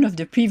the turn of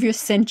the previous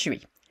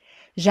century.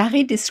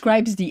 Jarry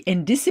describes the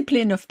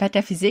discipline of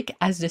pataphysics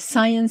as the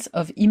science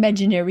of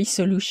imaginary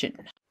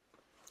solution.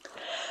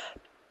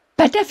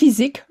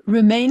 Pataphysics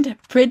remained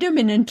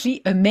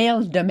predominantly a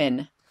male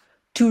domain.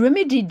 To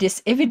remedy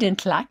this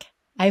evident lack,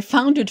 I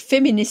founded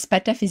Feminist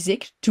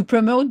Pataphysics to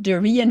promote the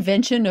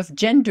reinvention of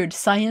gendered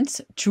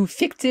science through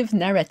fictive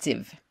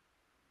narrative.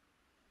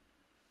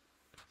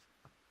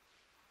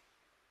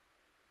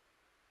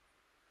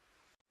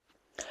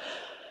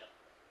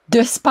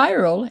 The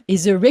spiral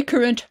is a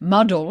recurrent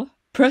model,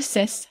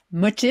 process,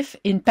 motif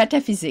in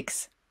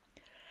pataphysics.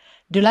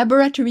 The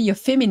Laboratory of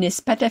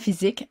Feminist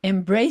Pataphysics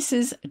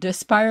embraces the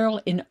spiral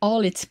in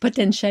all its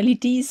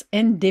potentialities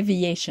and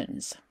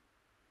deviations.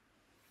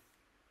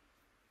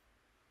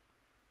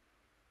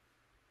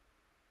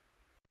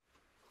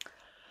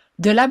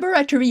 The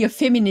Laboratory of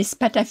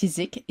Feminist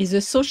Pataphysics is a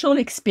social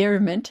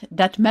experiment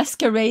that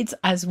masquerades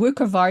as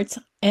work of art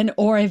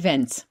and/or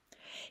events.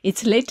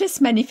 Its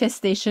latest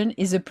manifestation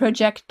is a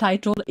project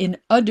titled In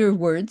Other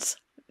Words,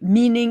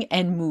 Meaning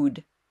and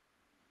Mood.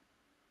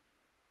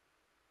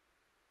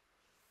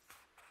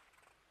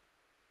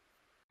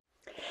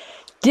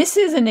 This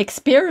is an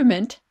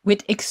experiment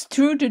with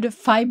extruded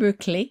fiber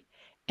clay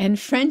and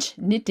French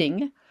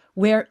knitting,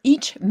 where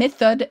each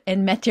method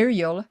and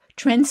material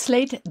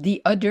translate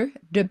the other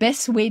the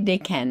best way they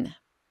can.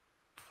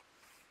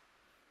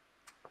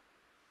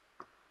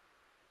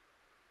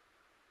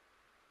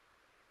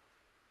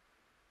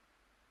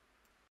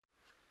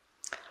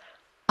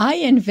 I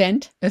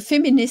invent a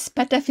feminist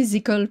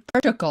pataphysical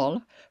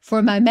protocol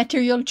for my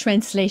material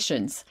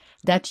translations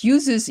that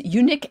uses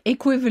unique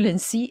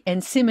equivalency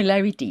and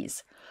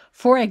similarities.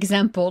 For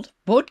example,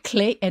 both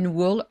clay and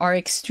wool are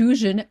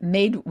extrusion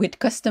made with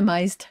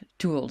customized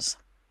tools.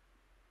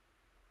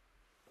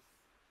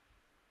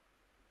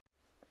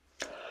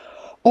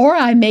 Or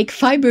I make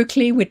fiber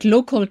clay with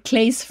local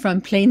clays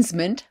from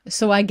Plainsmont,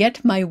 so I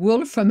get my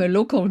wool from a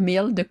local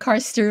mill, the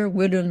Carster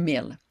Woolen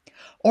Mill.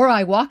 Or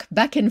I walk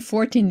back and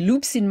forth in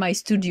loops in my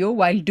studio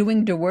while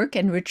doing the work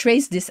and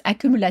retrace these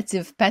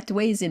accumulative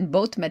pathways in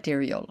both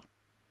material.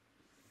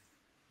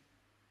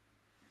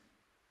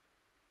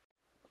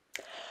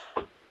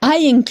 I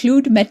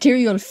include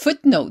material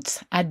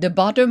footnotes at the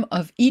bottom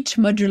of each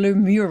modular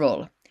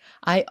mural.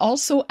 I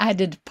also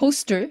added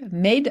posters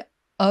made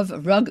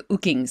of rug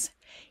hookings.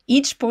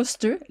 Each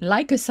poster,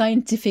 like a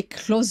scientific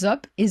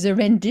close-up, is a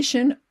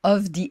rendition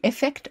of the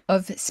effect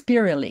of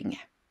spiraling.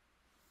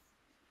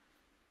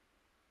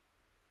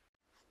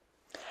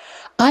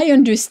 I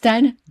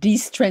understand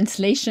these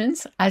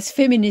translations as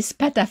feminist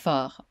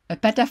pataphor. A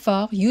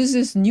pataphor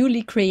uses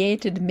newly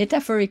created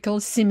metaphorical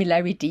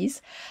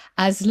similarities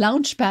as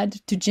launchpad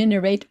to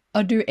generate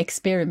other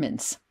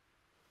experiments.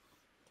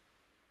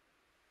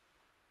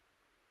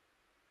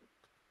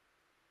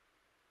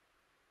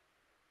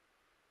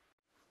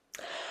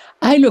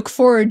 I look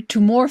forward to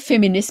more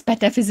feminist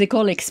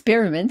pataphysical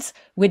experiments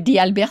with the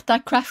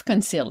Alberta Craft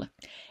Council.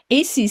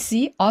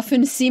 ACC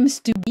often seems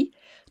to me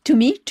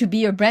to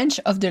be a branch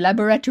of the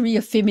Laboratory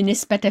of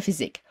Feminist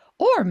Pataphysics,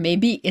 or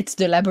maybe it's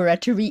the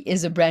laboratory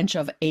is a branch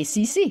of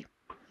ACC.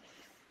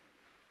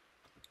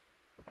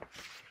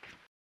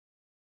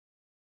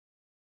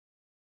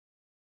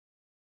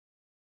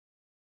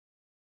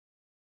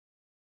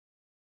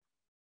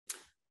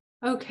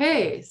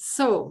 Okay,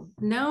 so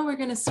now we're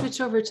going to switch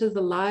over to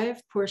the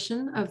live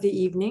portion of the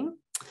evening.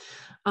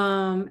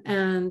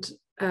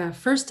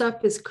 First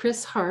up is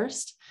Chris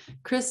Harst.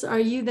 Chris, are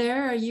you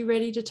there? Are you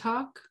ready to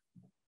talk?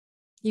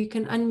 You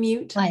can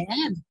unmute. I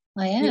am.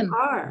 You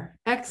are.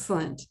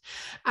 Excellent.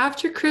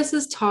 After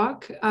Chris's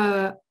talk,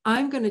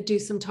 I'm going to do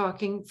some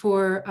talking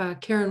for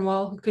Karen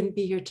Wall, who couldn't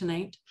be here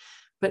tonight.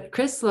 But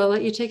Chris, I'll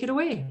let you take it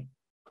away.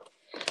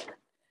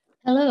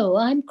 Hello,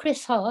 I'm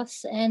Chris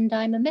Haas, and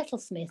I'm a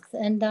metalsmith,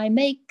 and I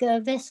make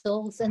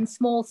vessels and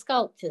small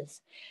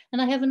sculptures.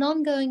 And I have an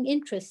ongoing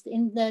interest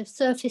in the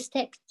surface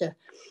texture.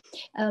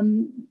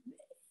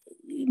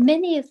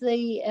 Many of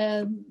the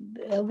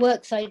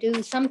works I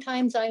do,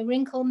 sometimes I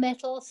wrinkle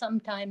metal,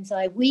 sometimes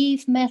I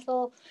weave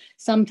metal,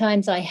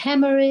 sometimes I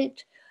hammer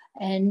it.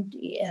 And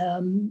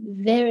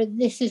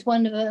this is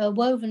one of a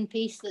woven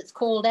piece that's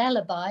called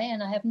Alibi,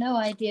 and I have no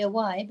idea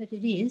why, but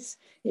it is.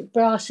 It's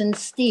brass and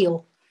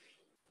steel.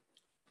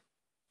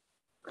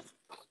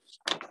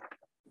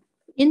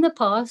 In the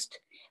past,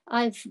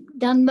 I've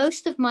done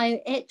most of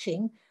my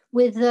etching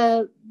with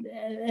a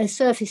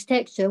surface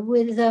texture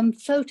with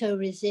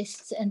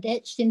photoresists and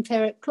etched in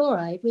ferric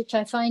chloride, which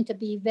I find to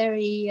be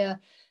very,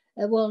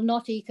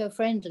 not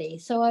eco-friendly.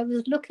 So I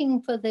was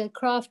looking for the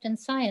Craft and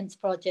Science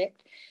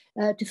project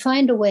to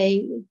find a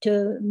way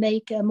to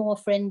make a more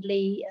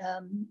friendly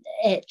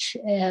etch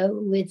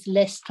with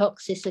less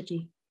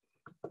toxicity.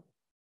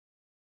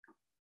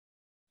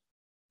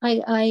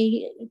 I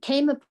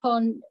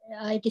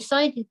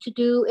decided to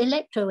do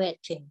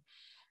electroetching.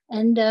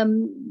 And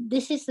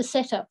this is the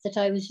setup that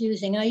I was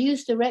using. I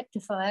used a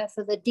rectifier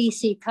for the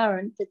DC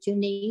current that you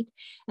need,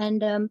 and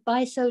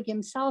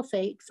bisodium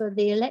sulfate for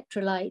the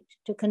electrolyte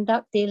to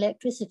conduct the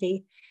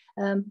electricity.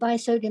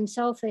 Bisodium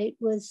sulfate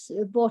was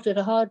bought at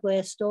a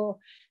hardware store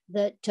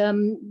that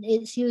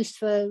it's used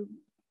for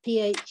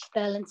pH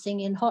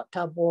balancing in hot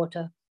tub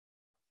water.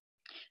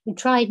 We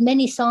tried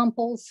many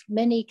samples,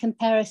 many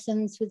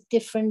comparisons with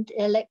different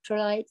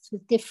electrolytes,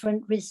 with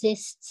different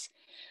resists,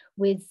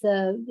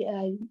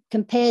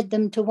 compared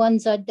them to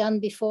ones I'd done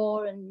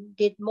before and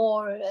did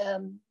more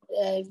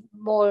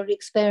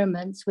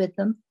experiments with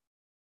them.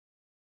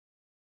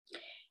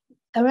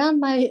 Around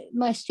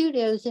my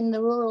studios in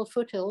the rural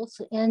foothills,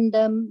 and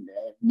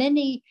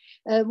many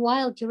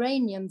wild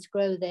geraniums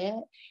grow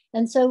there.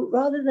 And so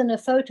rather than a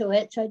photo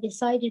etch, I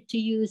decided to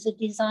use a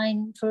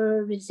design for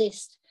a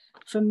resist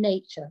from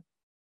nature.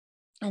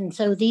 And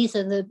so is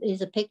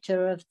a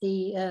picture of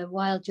the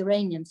wild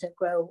geraniums that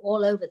grow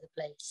all over the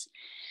place.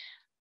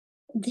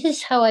 This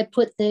is how I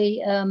put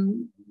the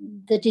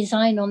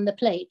design on the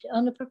plate.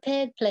 On a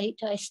prepared plate,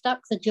 I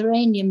stuck the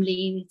geranium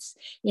leaves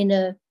in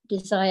a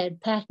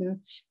desired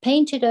pattern,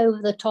 painted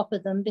over the top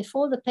of them.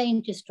 Before the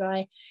paint is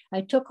dry,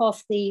 I took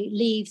off the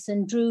leaves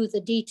and drew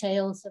the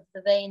details of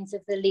the veins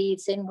of the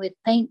leaves in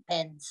with paint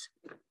pens.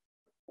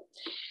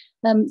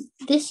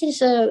 This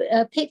is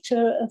a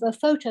picture of a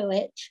photo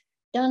etch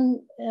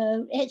done,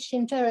 etched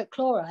in ferric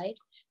chloride,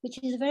 which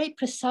is a very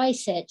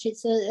precise etch.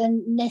 It's a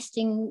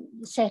nesting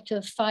set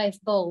of 5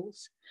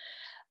 bowls.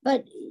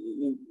 But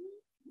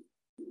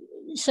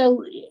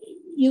so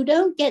you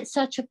don't get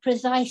such a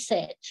precise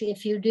etch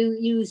if you do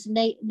use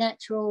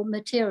natural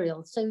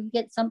materials. So you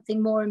get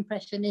something more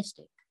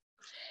impressionistic.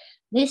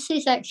 This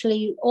is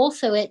actually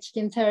also etched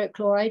in ferric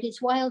chloride.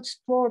 It's wild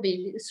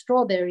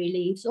strawberry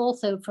leaves,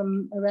 also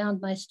from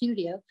around my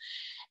studio.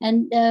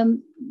 And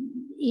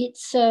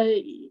it's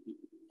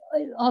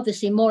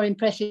obviously more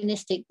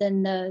impressionistic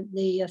than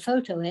the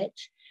photo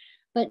etch.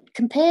 But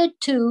compared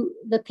to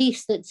the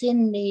piece that's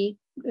in the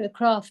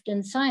Craft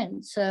and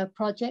Science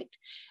project,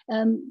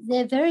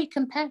 they're very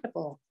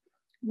compatible.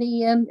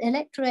 The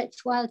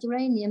electro-etched wild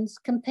geraniums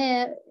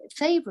compare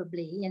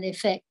favorably, in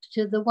effect,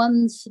 to the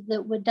ones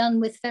that were done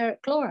with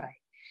ferric chloride.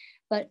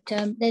 But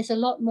there's a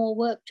lot more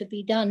work to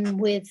be done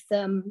with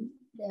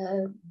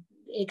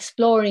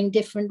exploring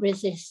different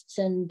resists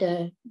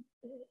and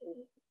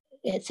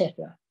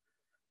etc.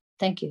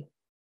 Thank you.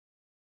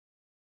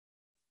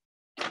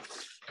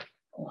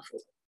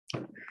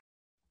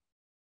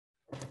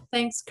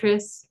 Thanks,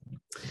 Chris.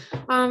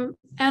 Anna,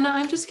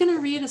 I'm just going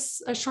to read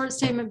a short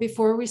statement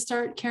before we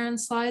start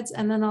Karen's slides,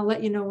 and then I'll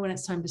let you know when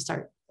it's time to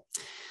start.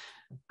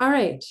 All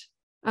right.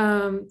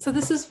 So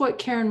this is what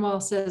Karen Wall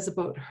says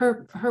about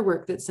her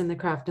work that's in the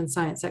Craft and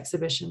Science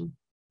exhibition.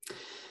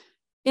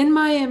 In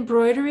my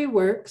embroidery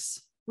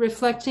works,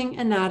 reflecting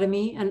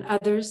anatomy and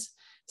others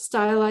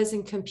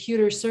stylizing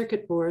computer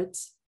circuit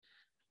boards,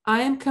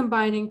 I am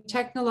combining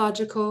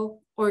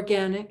technological,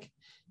 organic,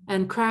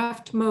 and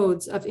craft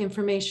modes of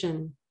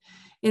information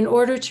in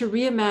order to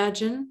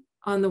reimagine,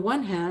 on the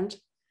one hand,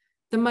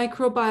 the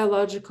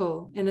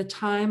microbiological in a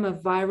time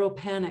of viral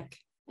panic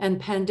and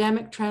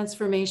pandemic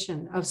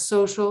transformation of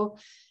social,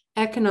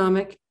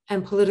 economic,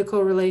 and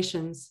political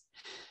relations.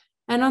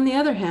 And on the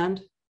other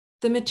hand,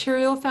 the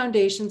material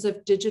foundations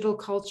of digital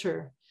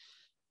culture,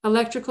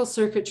 electrical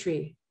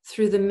circuitry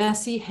through the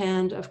messy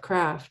hand of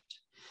craft,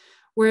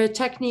 where a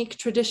technique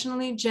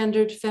traditionally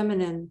gendered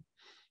feminine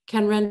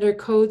can render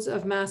codes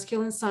of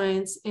masculine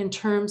science in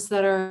terms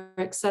that are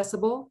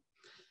accessible,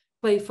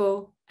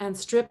 playful, and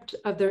stripped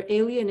of their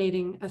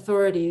alienating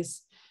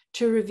authorities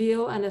to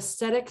reveal an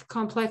aesthetic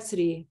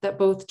complexity that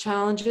both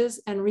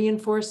challenges and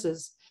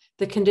reinforces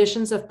the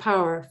conditions of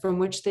power from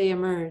which they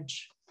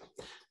emerge.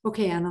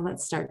 Okay, Anna,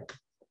 let's start.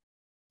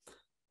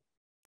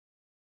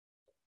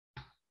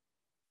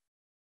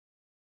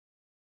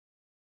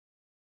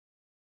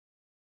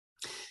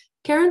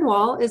 Karen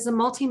Wall is a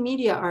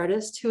multimedia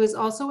artist who is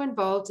also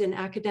involved in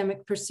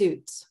academic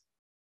pursuits.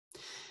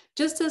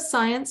 Just as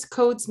science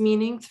codes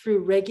meaning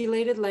through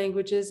regulated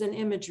languages and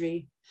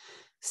imagery,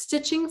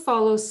 stitching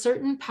follows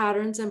certain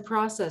patterns and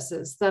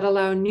processes that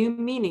allow new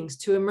meanings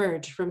to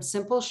emerge from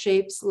simple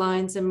shapes,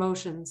 lines, and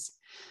motions.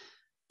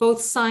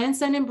 Both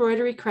science and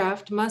embroidery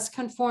craft must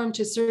conform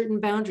to certain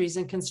boundaries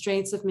and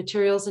constraints of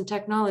materials and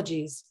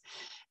technologies,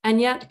 and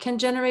yet can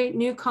generate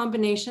new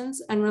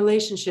combinations and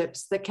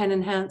relationships that can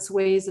enhance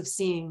ways of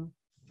seeing.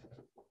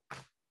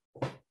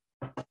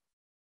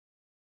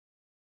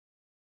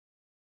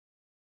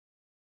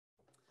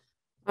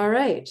 All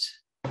right,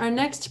 our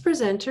next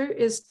presenter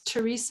is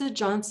Teresa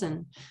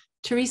Johnson.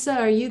 Teresa,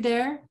 are you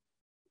there?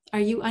 Are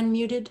you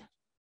unmuted?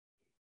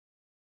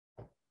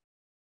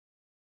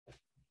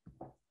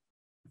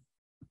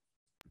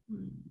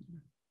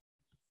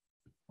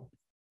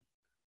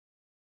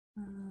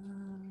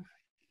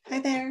 Hi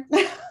there.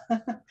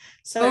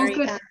 Sorry. Oh,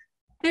 good.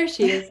 There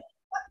she is.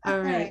 All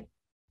right.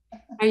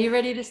 Are you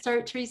ready to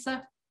start,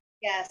 Teresa?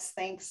 Yes,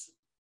 thanks.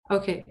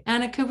 Okay,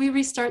 Anna, could we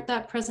restart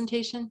that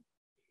presentation?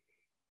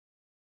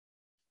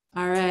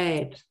 All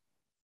right.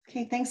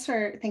 Okay, thanks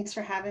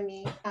for having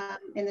me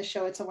in the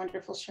show. It's a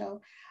wonderful show.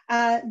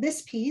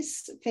 This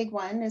piece, Fig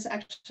 1, is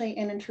actually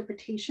an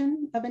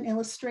interpretation of an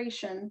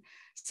illustration.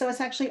 So it's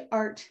actually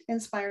art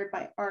inspired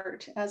by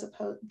art as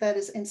opposed that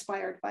is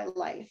inspired by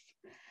life.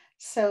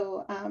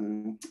 So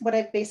what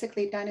I've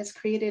basically done is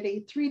created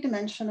a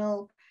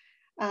three-dimensional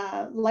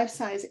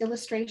life-size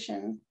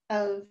illustration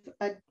of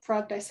a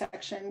frog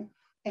dissection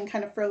and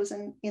kind of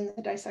frozen in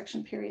the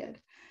dissection period.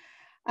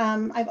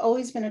 I've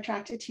always been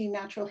attracted to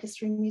natural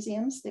history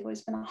museums. They've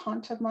always been a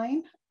haunt of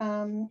mine,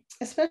 and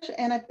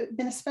I've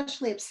been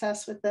especially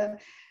obsessed with the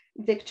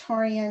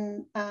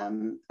Victorian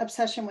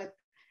obsession with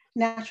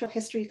natural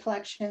history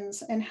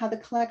collections and how the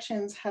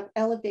collections have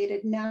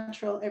elevated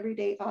natural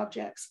everyday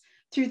objects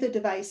through the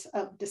device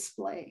of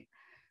display.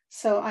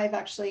 So I've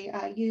actually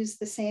used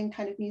the same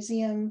kind of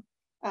museum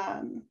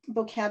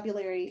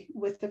vocabulary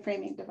with the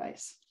framing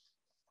device.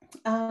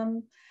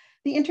 The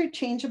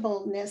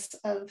interchangeableness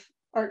of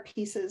art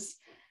pieces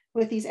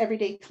with these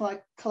everyday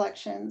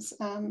collections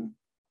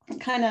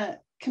kind of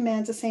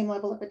commands the same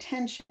level of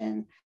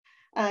attention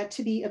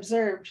to be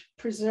observed,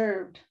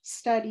 preserved,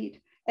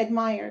 studied,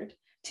 admired,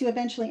 to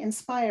eventually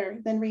inspire,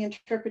 then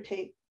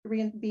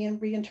being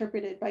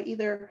reinterpreted by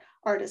either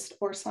artist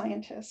or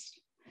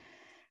scientist.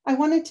 I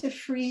wanted to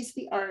freeze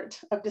the art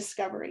of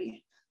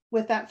discovery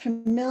with that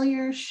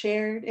familiar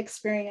shared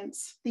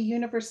experience, the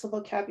universal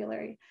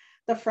vocabulary,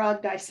 the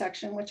frog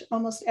dissection, which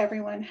almost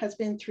everyone has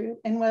been through,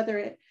 and whether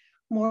it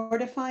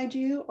mortified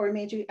you or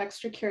made you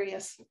extra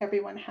curious,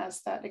 everyone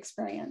has that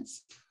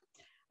experience.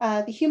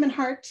 The human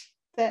heart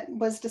that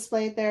was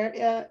displayed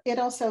there, it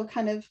also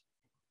kind of,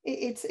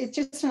 it's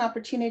just an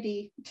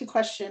opportunity to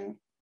question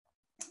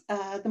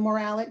the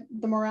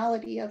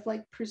morality of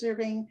like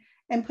preserving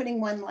and putting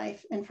one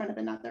life in front of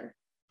another.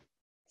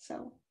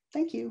 So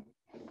thank you.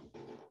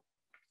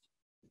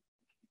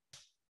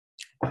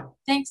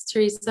 Thanks,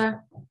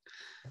 Teresa.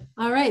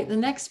 All right, the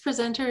next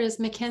presenter is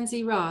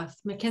Mackenzie Roth.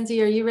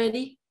 Mackenzie, are you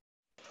ready?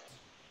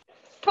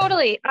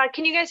 Totally.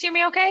 Can you guys hear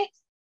me okay?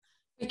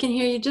 We can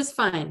hear you just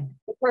fine.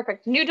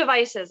 Perfect. New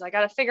devices. I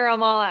got to figure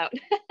them all out.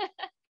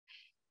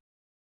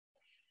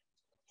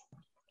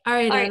 All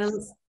right, Anna,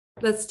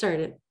 let's start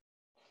it.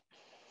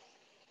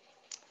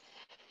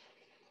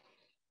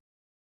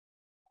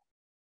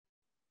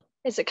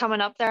 Is it coming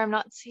up there? I'm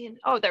not seeing.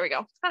 Oh, there we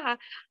go. Hi,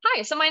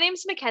 so my name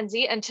is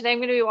Mackenzie, and today I'm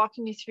going to be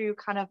walking you through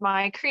kind of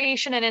my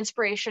creation and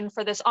inspiration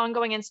for this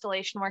ongoing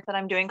installation work that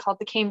I'm doing called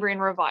the Cambrian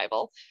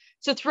Revival.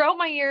 So throughout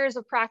my years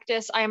of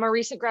practice, I am a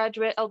recent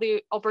graduate of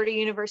the Alberta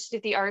University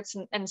of the Arts,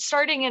 and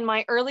starting in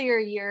my earlier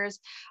years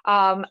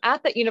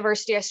at that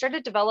university, I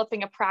started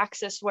developing a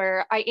praxis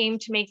where I aim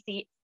to make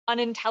the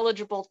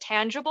unintelligible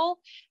tangible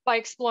by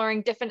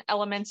exploring different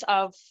elements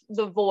of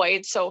the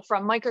void. So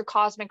from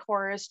microcosmic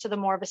horrors to the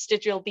more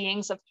vestigial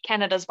beings of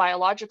Canada's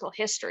biological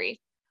history.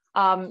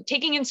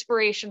 Taking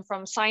inspiration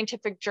from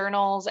scientific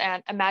journals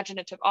and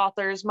imaginative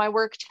authors, my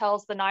work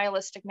tells the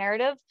nihilistic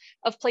narrative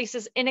of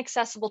places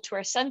inaccessible to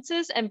our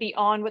senses and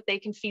beyond what they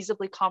can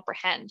feasibly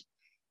comprehend.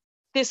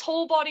 This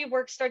whole body of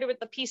work started with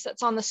the piece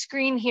that's on the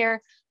screen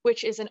here,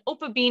 which is an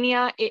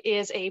opabenia. It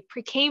is a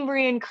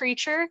Precambrian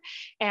creature.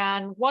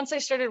 And once I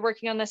started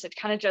working on this, it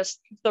kind of just,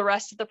 the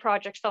rest of the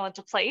project fell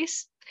into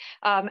place.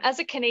 As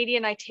a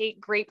Canadian, I take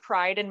great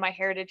pride in my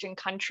heritage and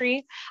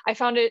country. I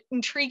found it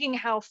intriguing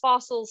how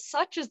fossils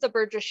such as the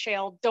Burgess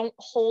Shale don't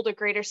hold a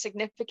greater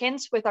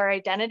significance with our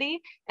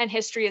identity and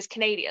history as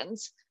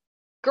Canadians.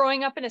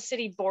 Growing up in a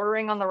city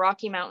bordering on the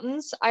Rocky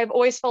Mountains, I've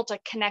always felt a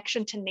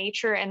connection to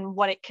nature and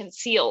what it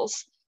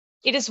conceals.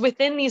 It is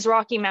within these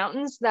Rocky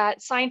Mountains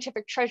that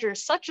scientific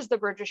treasures such as the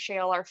Burgess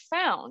Shale are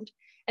found.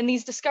 And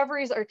these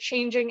discoveries are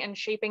changing and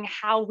shaping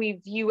how we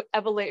view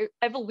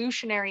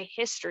evolutionary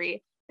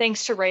history,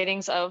 thanks to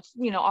writings of,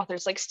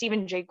 authors like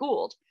Stephen Jay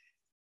Gould.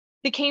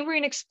 The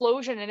Cambrian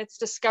explosion and its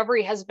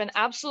discovery has been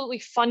absolutely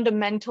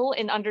fundamental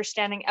in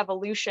understanding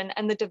evolution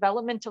and the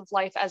development of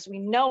life as we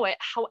know it.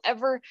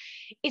 However,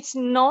 it's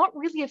not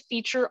really a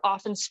feature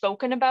often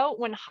spoken about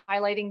when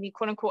highlighting the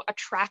quote unquote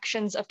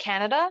attractions of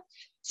Canada.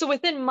 So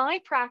within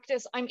my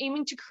practice, I'm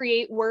aiming to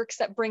create works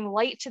that bring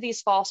light to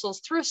these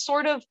fossils through a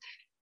sort of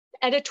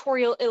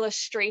editorial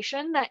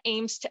illustration that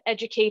aims to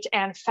educate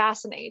and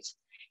fascinate.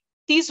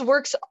 These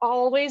works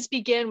always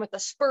begin with a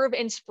spur of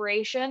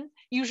inspiration,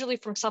 usually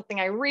from something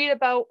I read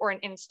about or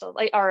an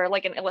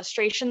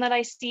illustration that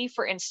I see.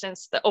 For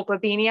instance, the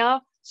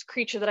opabenia, this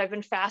creature that I've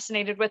been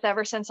fascinated with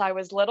ever since I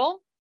was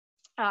little,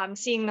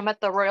 seeing them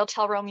at the Royal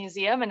Telrow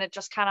Museum, and it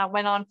just kind of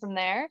went on from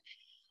there.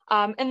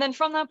 And then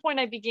from that point,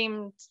 I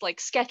began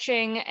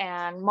sketching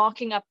and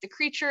mocking up the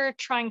creature,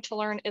 trying to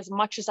learn as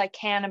much as I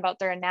can about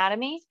their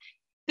anatomy.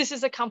 This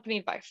is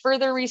accompanied by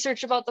further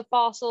research about the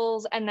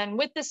fossils. And then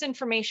with this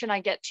information,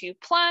 I get to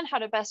plan how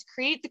to best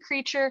create the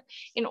creature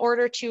in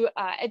order to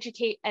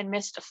educate and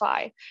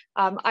mystify.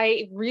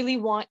 I really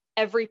want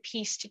every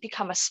piece to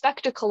become a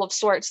spectacle of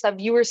sorts that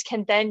viewers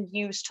can then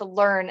use to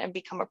learn and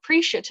become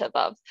appreciative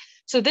of.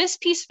 So this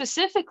piece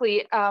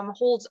specifically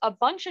holds a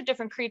bunch of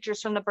different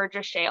creatures from the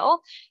Burgess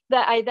Shale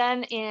that I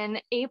then in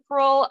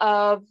April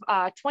of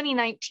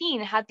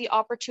 2019 had the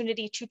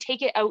opportunity to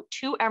take it out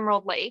to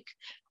Emerald Lake,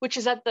 which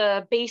is at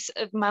the base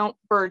of Mount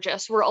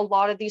Burgess, where a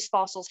lot of these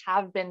fossils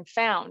have been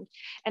found.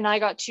 And I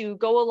got to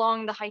go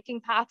along the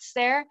hiking paths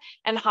there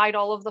and hide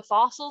all of the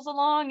fossils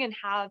along and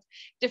have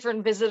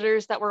different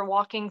visitors that were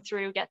walking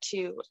through get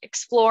to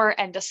explore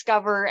and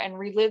discover and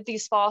relive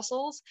these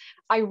fossils.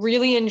 I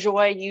really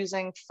enjoy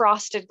using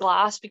frosted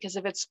glass because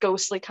of its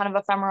ghostly kind of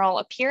ephemeral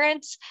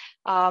appearance.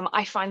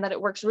 I find that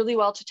it works really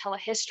well to tell a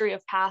history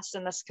of past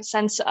in this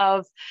sense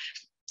of,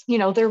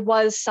 there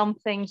was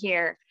something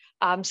here.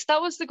 So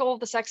that was the goal of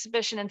this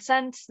exhibition. And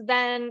since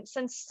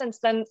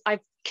then, I've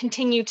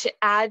continued to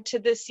add to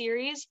this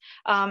series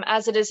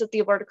as it is at the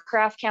Alberta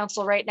Craft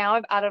Council right now.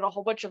 I've added a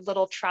whole bunch of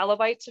little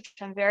trilobites, which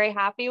I'm very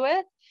happy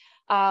with.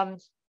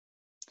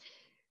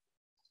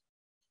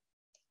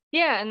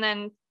 And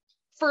then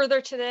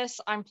further to this,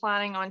 I'm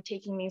planning on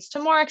taking these to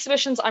more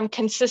exhibitions. I'm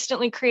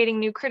consistently creating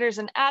new critters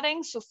and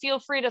adding, so feel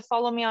free to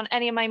follow me on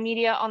any of my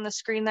media on the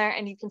screen there,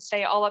 and you can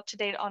stay all up to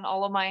date on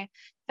all of my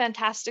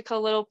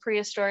fantastical little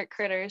prehistoric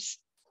critters.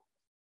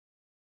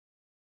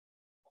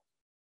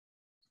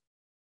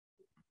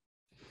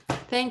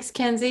 Thanks,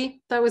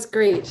 Kenzie. That was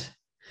great.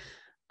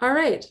 All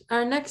right,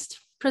 our next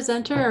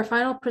presenter, our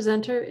final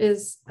presenter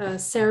is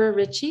Sarah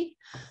Ritchie.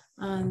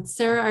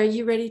 Sarah, are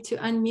you ready to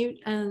unmute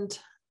and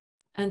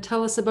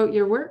tell us about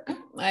your work?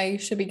 I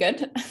should be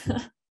good.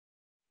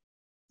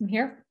 I'm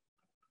here.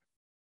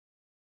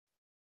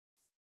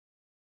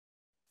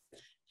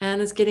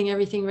 Anna's getting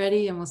everything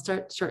ready and we'll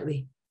start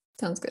shortly.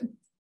 Sounds good.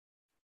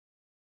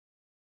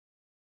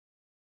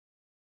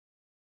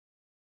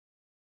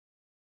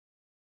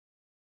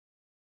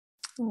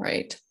 All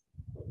right.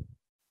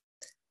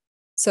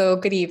 So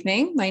good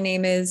evening. My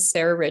name is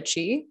Sarah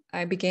Ritchie.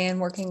 I began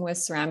working with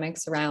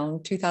ceramics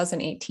around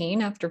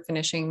 2018 after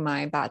finishing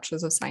my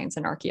Bachelor's of Science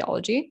in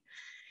Archaeology.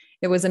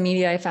 It was a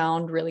media I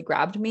found really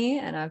grabbed me,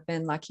 and I've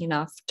been lucky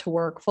enough to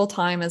work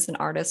full-time as an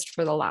artist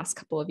for the last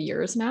couple of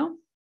years now.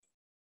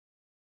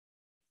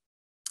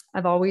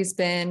 I've always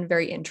been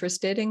very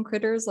interested in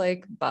critters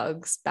like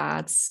bugs,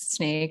 bats,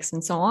 snakes,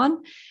 and so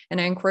on, and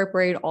I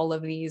incorporate all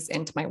of these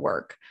into my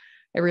work.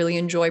 I really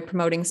enjoy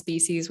promoting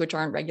species which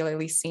aren't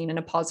regularly seen in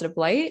a positive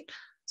light.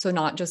 So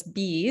not just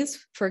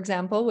bees, for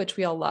example, which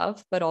we all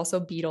love, but also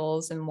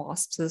beetles and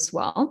wasps as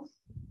well.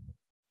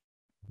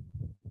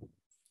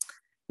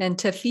 And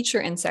to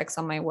feature insects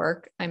on my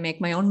work, I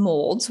make my own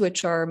molds,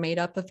 which are made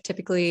up of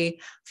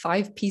typically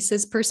 5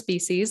 pieces per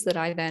species that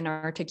I then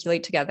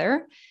articulate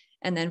together,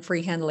 and then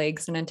freehand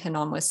legs and antennae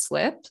on with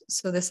slip.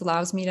 So this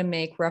allows me to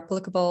make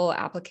replicable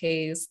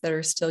appliques that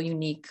are still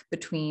unique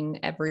between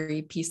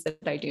every piece that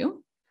I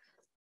do.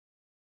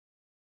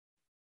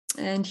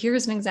 And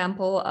here's an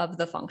example of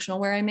the functional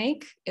ware I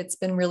make. It's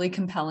been really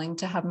compelling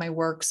to have my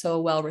work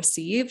so well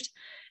received,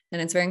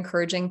 and it's very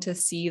encouraging to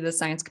see the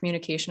science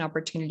communication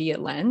opportunity it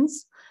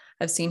lends.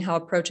 I've seen how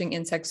approaching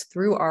insects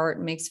through art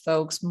makes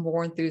folks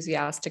more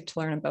enthusiastic to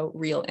learn about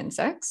real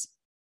insects.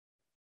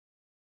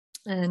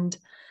 And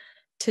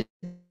to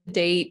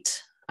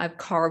date, I've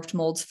carved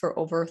molds for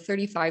over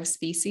 35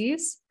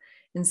 species.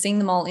 And seeing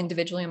them all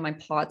individually in my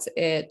pots,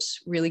 it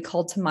really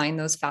called to mind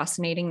those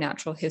fascinating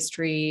natural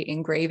history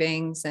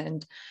engravings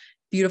and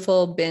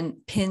beautiful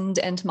pinned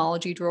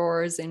entomology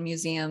drawers in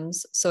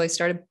museums. So I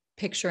started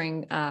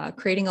picturing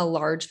creating a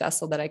large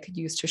vessel that I could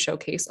use to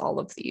showcase all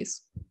of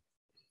these.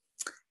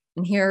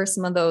 And here are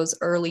some of those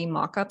early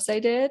mock-ups I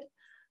did.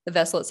 The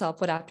vessel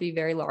itself would have to be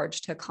very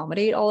large to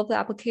accommodate all of the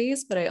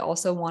appliques, but I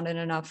also wanted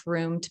enough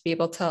room to be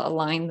able to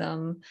align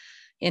them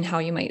in how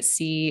you might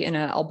see in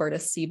an Alberta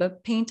Seba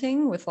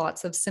painting, with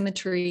lots of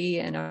symmetry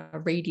and a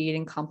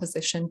radiating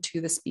composition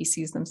to the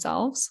species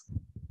themselves.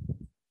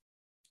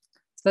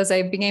 So as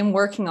I began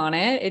working on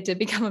it, it did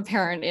become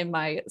apparent in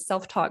my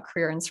self-taught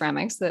career in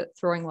ceramics that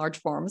throwing large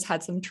forms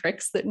had some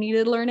tricks that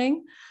needed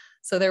learning.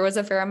 So there was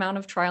a fair amount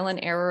of trial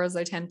and error as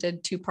I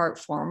attempted two-part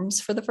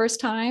forms for the first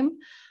time.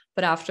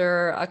 But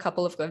after a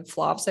couple of good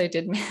flops, I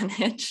did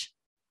manage.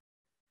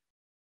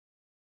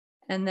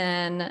 And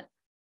then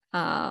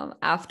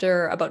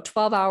after about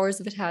 12 hours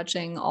of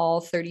attaching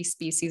all 30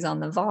 species on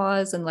the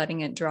vase and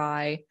letting it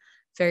dry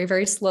very,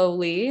 very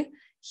slowly,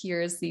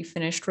 here's the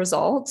finished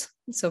result.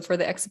 So for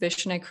the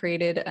exhibition, I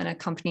created an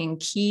accompanying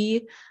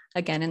key,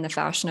 again, in the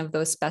fashion of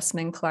those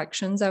specimen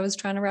collections I was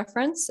trying to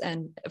reference,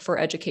 and for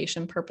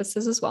education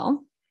purposes as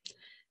well.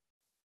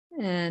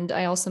 And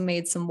I also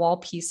made some wall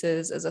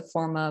pieces as a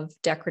form of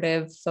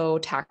decorative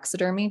faux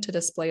taxidermy to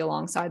display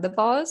alongside the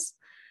vase.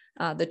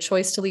 The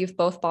choice to leave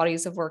both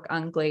bodies of work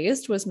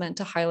unglazed was meant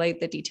to highlight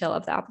the detail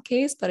of the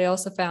appliques, but I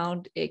also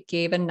found it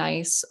gave a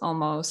nice,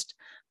 almost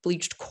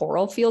bleached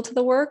coral feel to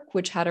the work,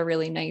 which had a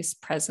really nice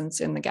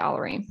presence in the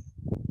gallery.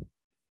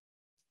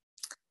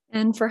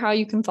 And for how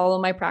you can follow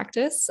my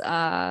practice,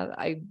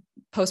 I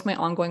post my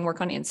ongoing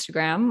work on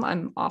Instagram.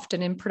 I'm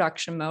often in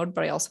production mode,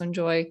 but I also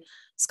enjoy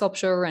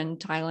sculpture and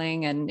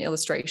tiling and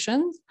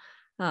illustrations.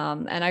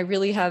 And I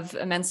really have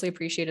immensely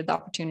appreciated the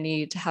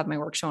opportunity to have my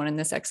work shown in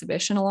this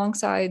exhibition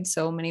alongside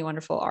so many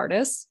wonderful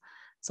artists.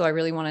 So I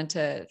really wanted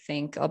to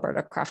thank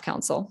Alberta Craft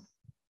Council.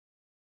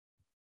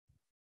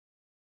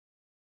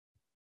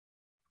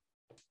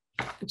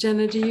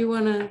 Jenna, do you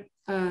want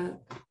to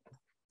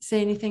say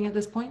anything at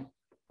this point?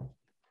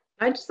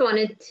 I just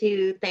wanted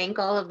to thank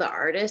all of the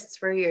artists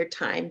for your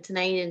time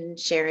tonight and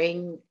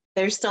sharing.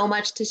 There's so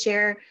much to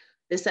share.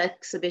 This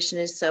exhibition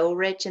is so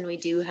rich, and we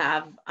do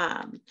have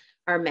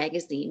our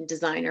magazine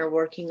designer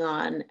working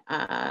on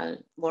a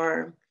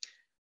more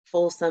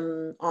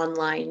fulsome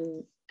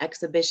online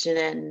exhibition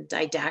and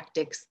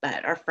didactics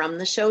that are from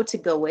the show to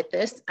go with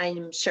this.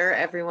 I'm sure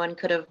everyone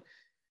could have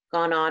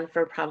gone on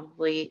for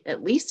probably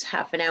at least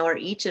half an hour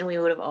each, and we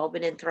would have all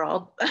been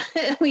enthralled.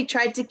 We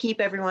tried to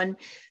keep everyone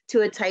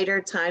to a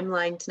tighter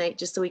timeline tonight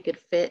just so we could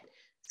fit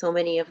so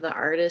many of the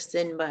artists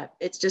in, but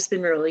it's just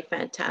been really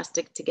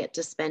fantastic to get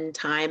to spend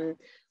time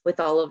with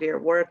all of your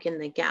work in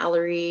the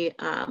gallery.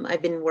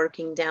 I've been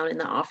working down in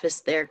the office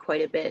there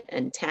quite a bit,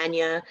 and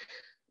Tanya,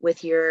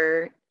 with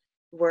your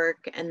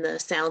work and the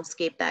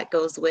soundscape that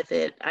goes with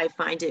it, I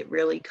find it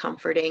really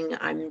comforting.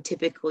 I'm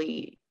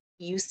typically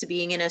used to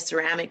being in a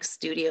ceramics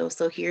studio,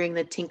 so hearing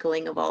the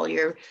tinkling of all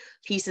your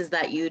pieces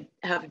that you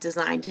have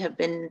designed have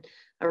been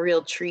a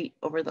real treat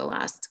over the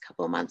last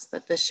couple of months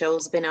that the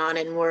show's been on,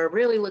 and we're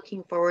really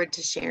looking forward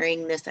to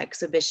sharing this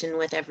exhibition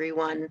with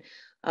everyone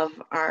of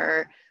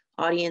our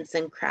audience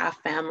and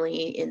craft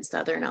family in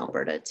Southern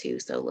Alberta too.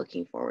 So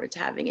looking forward to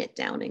having it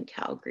down in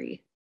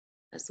Calgary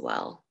as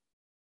well.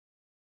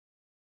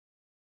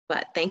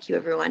 But thank you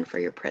everyone for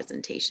your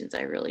presentations.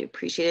 I really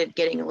appreciated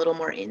getting a little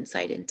more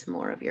insight into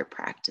more of your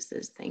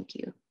practices. Thank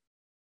you.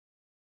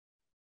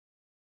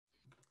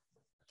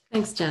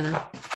 Thanks, Jenna.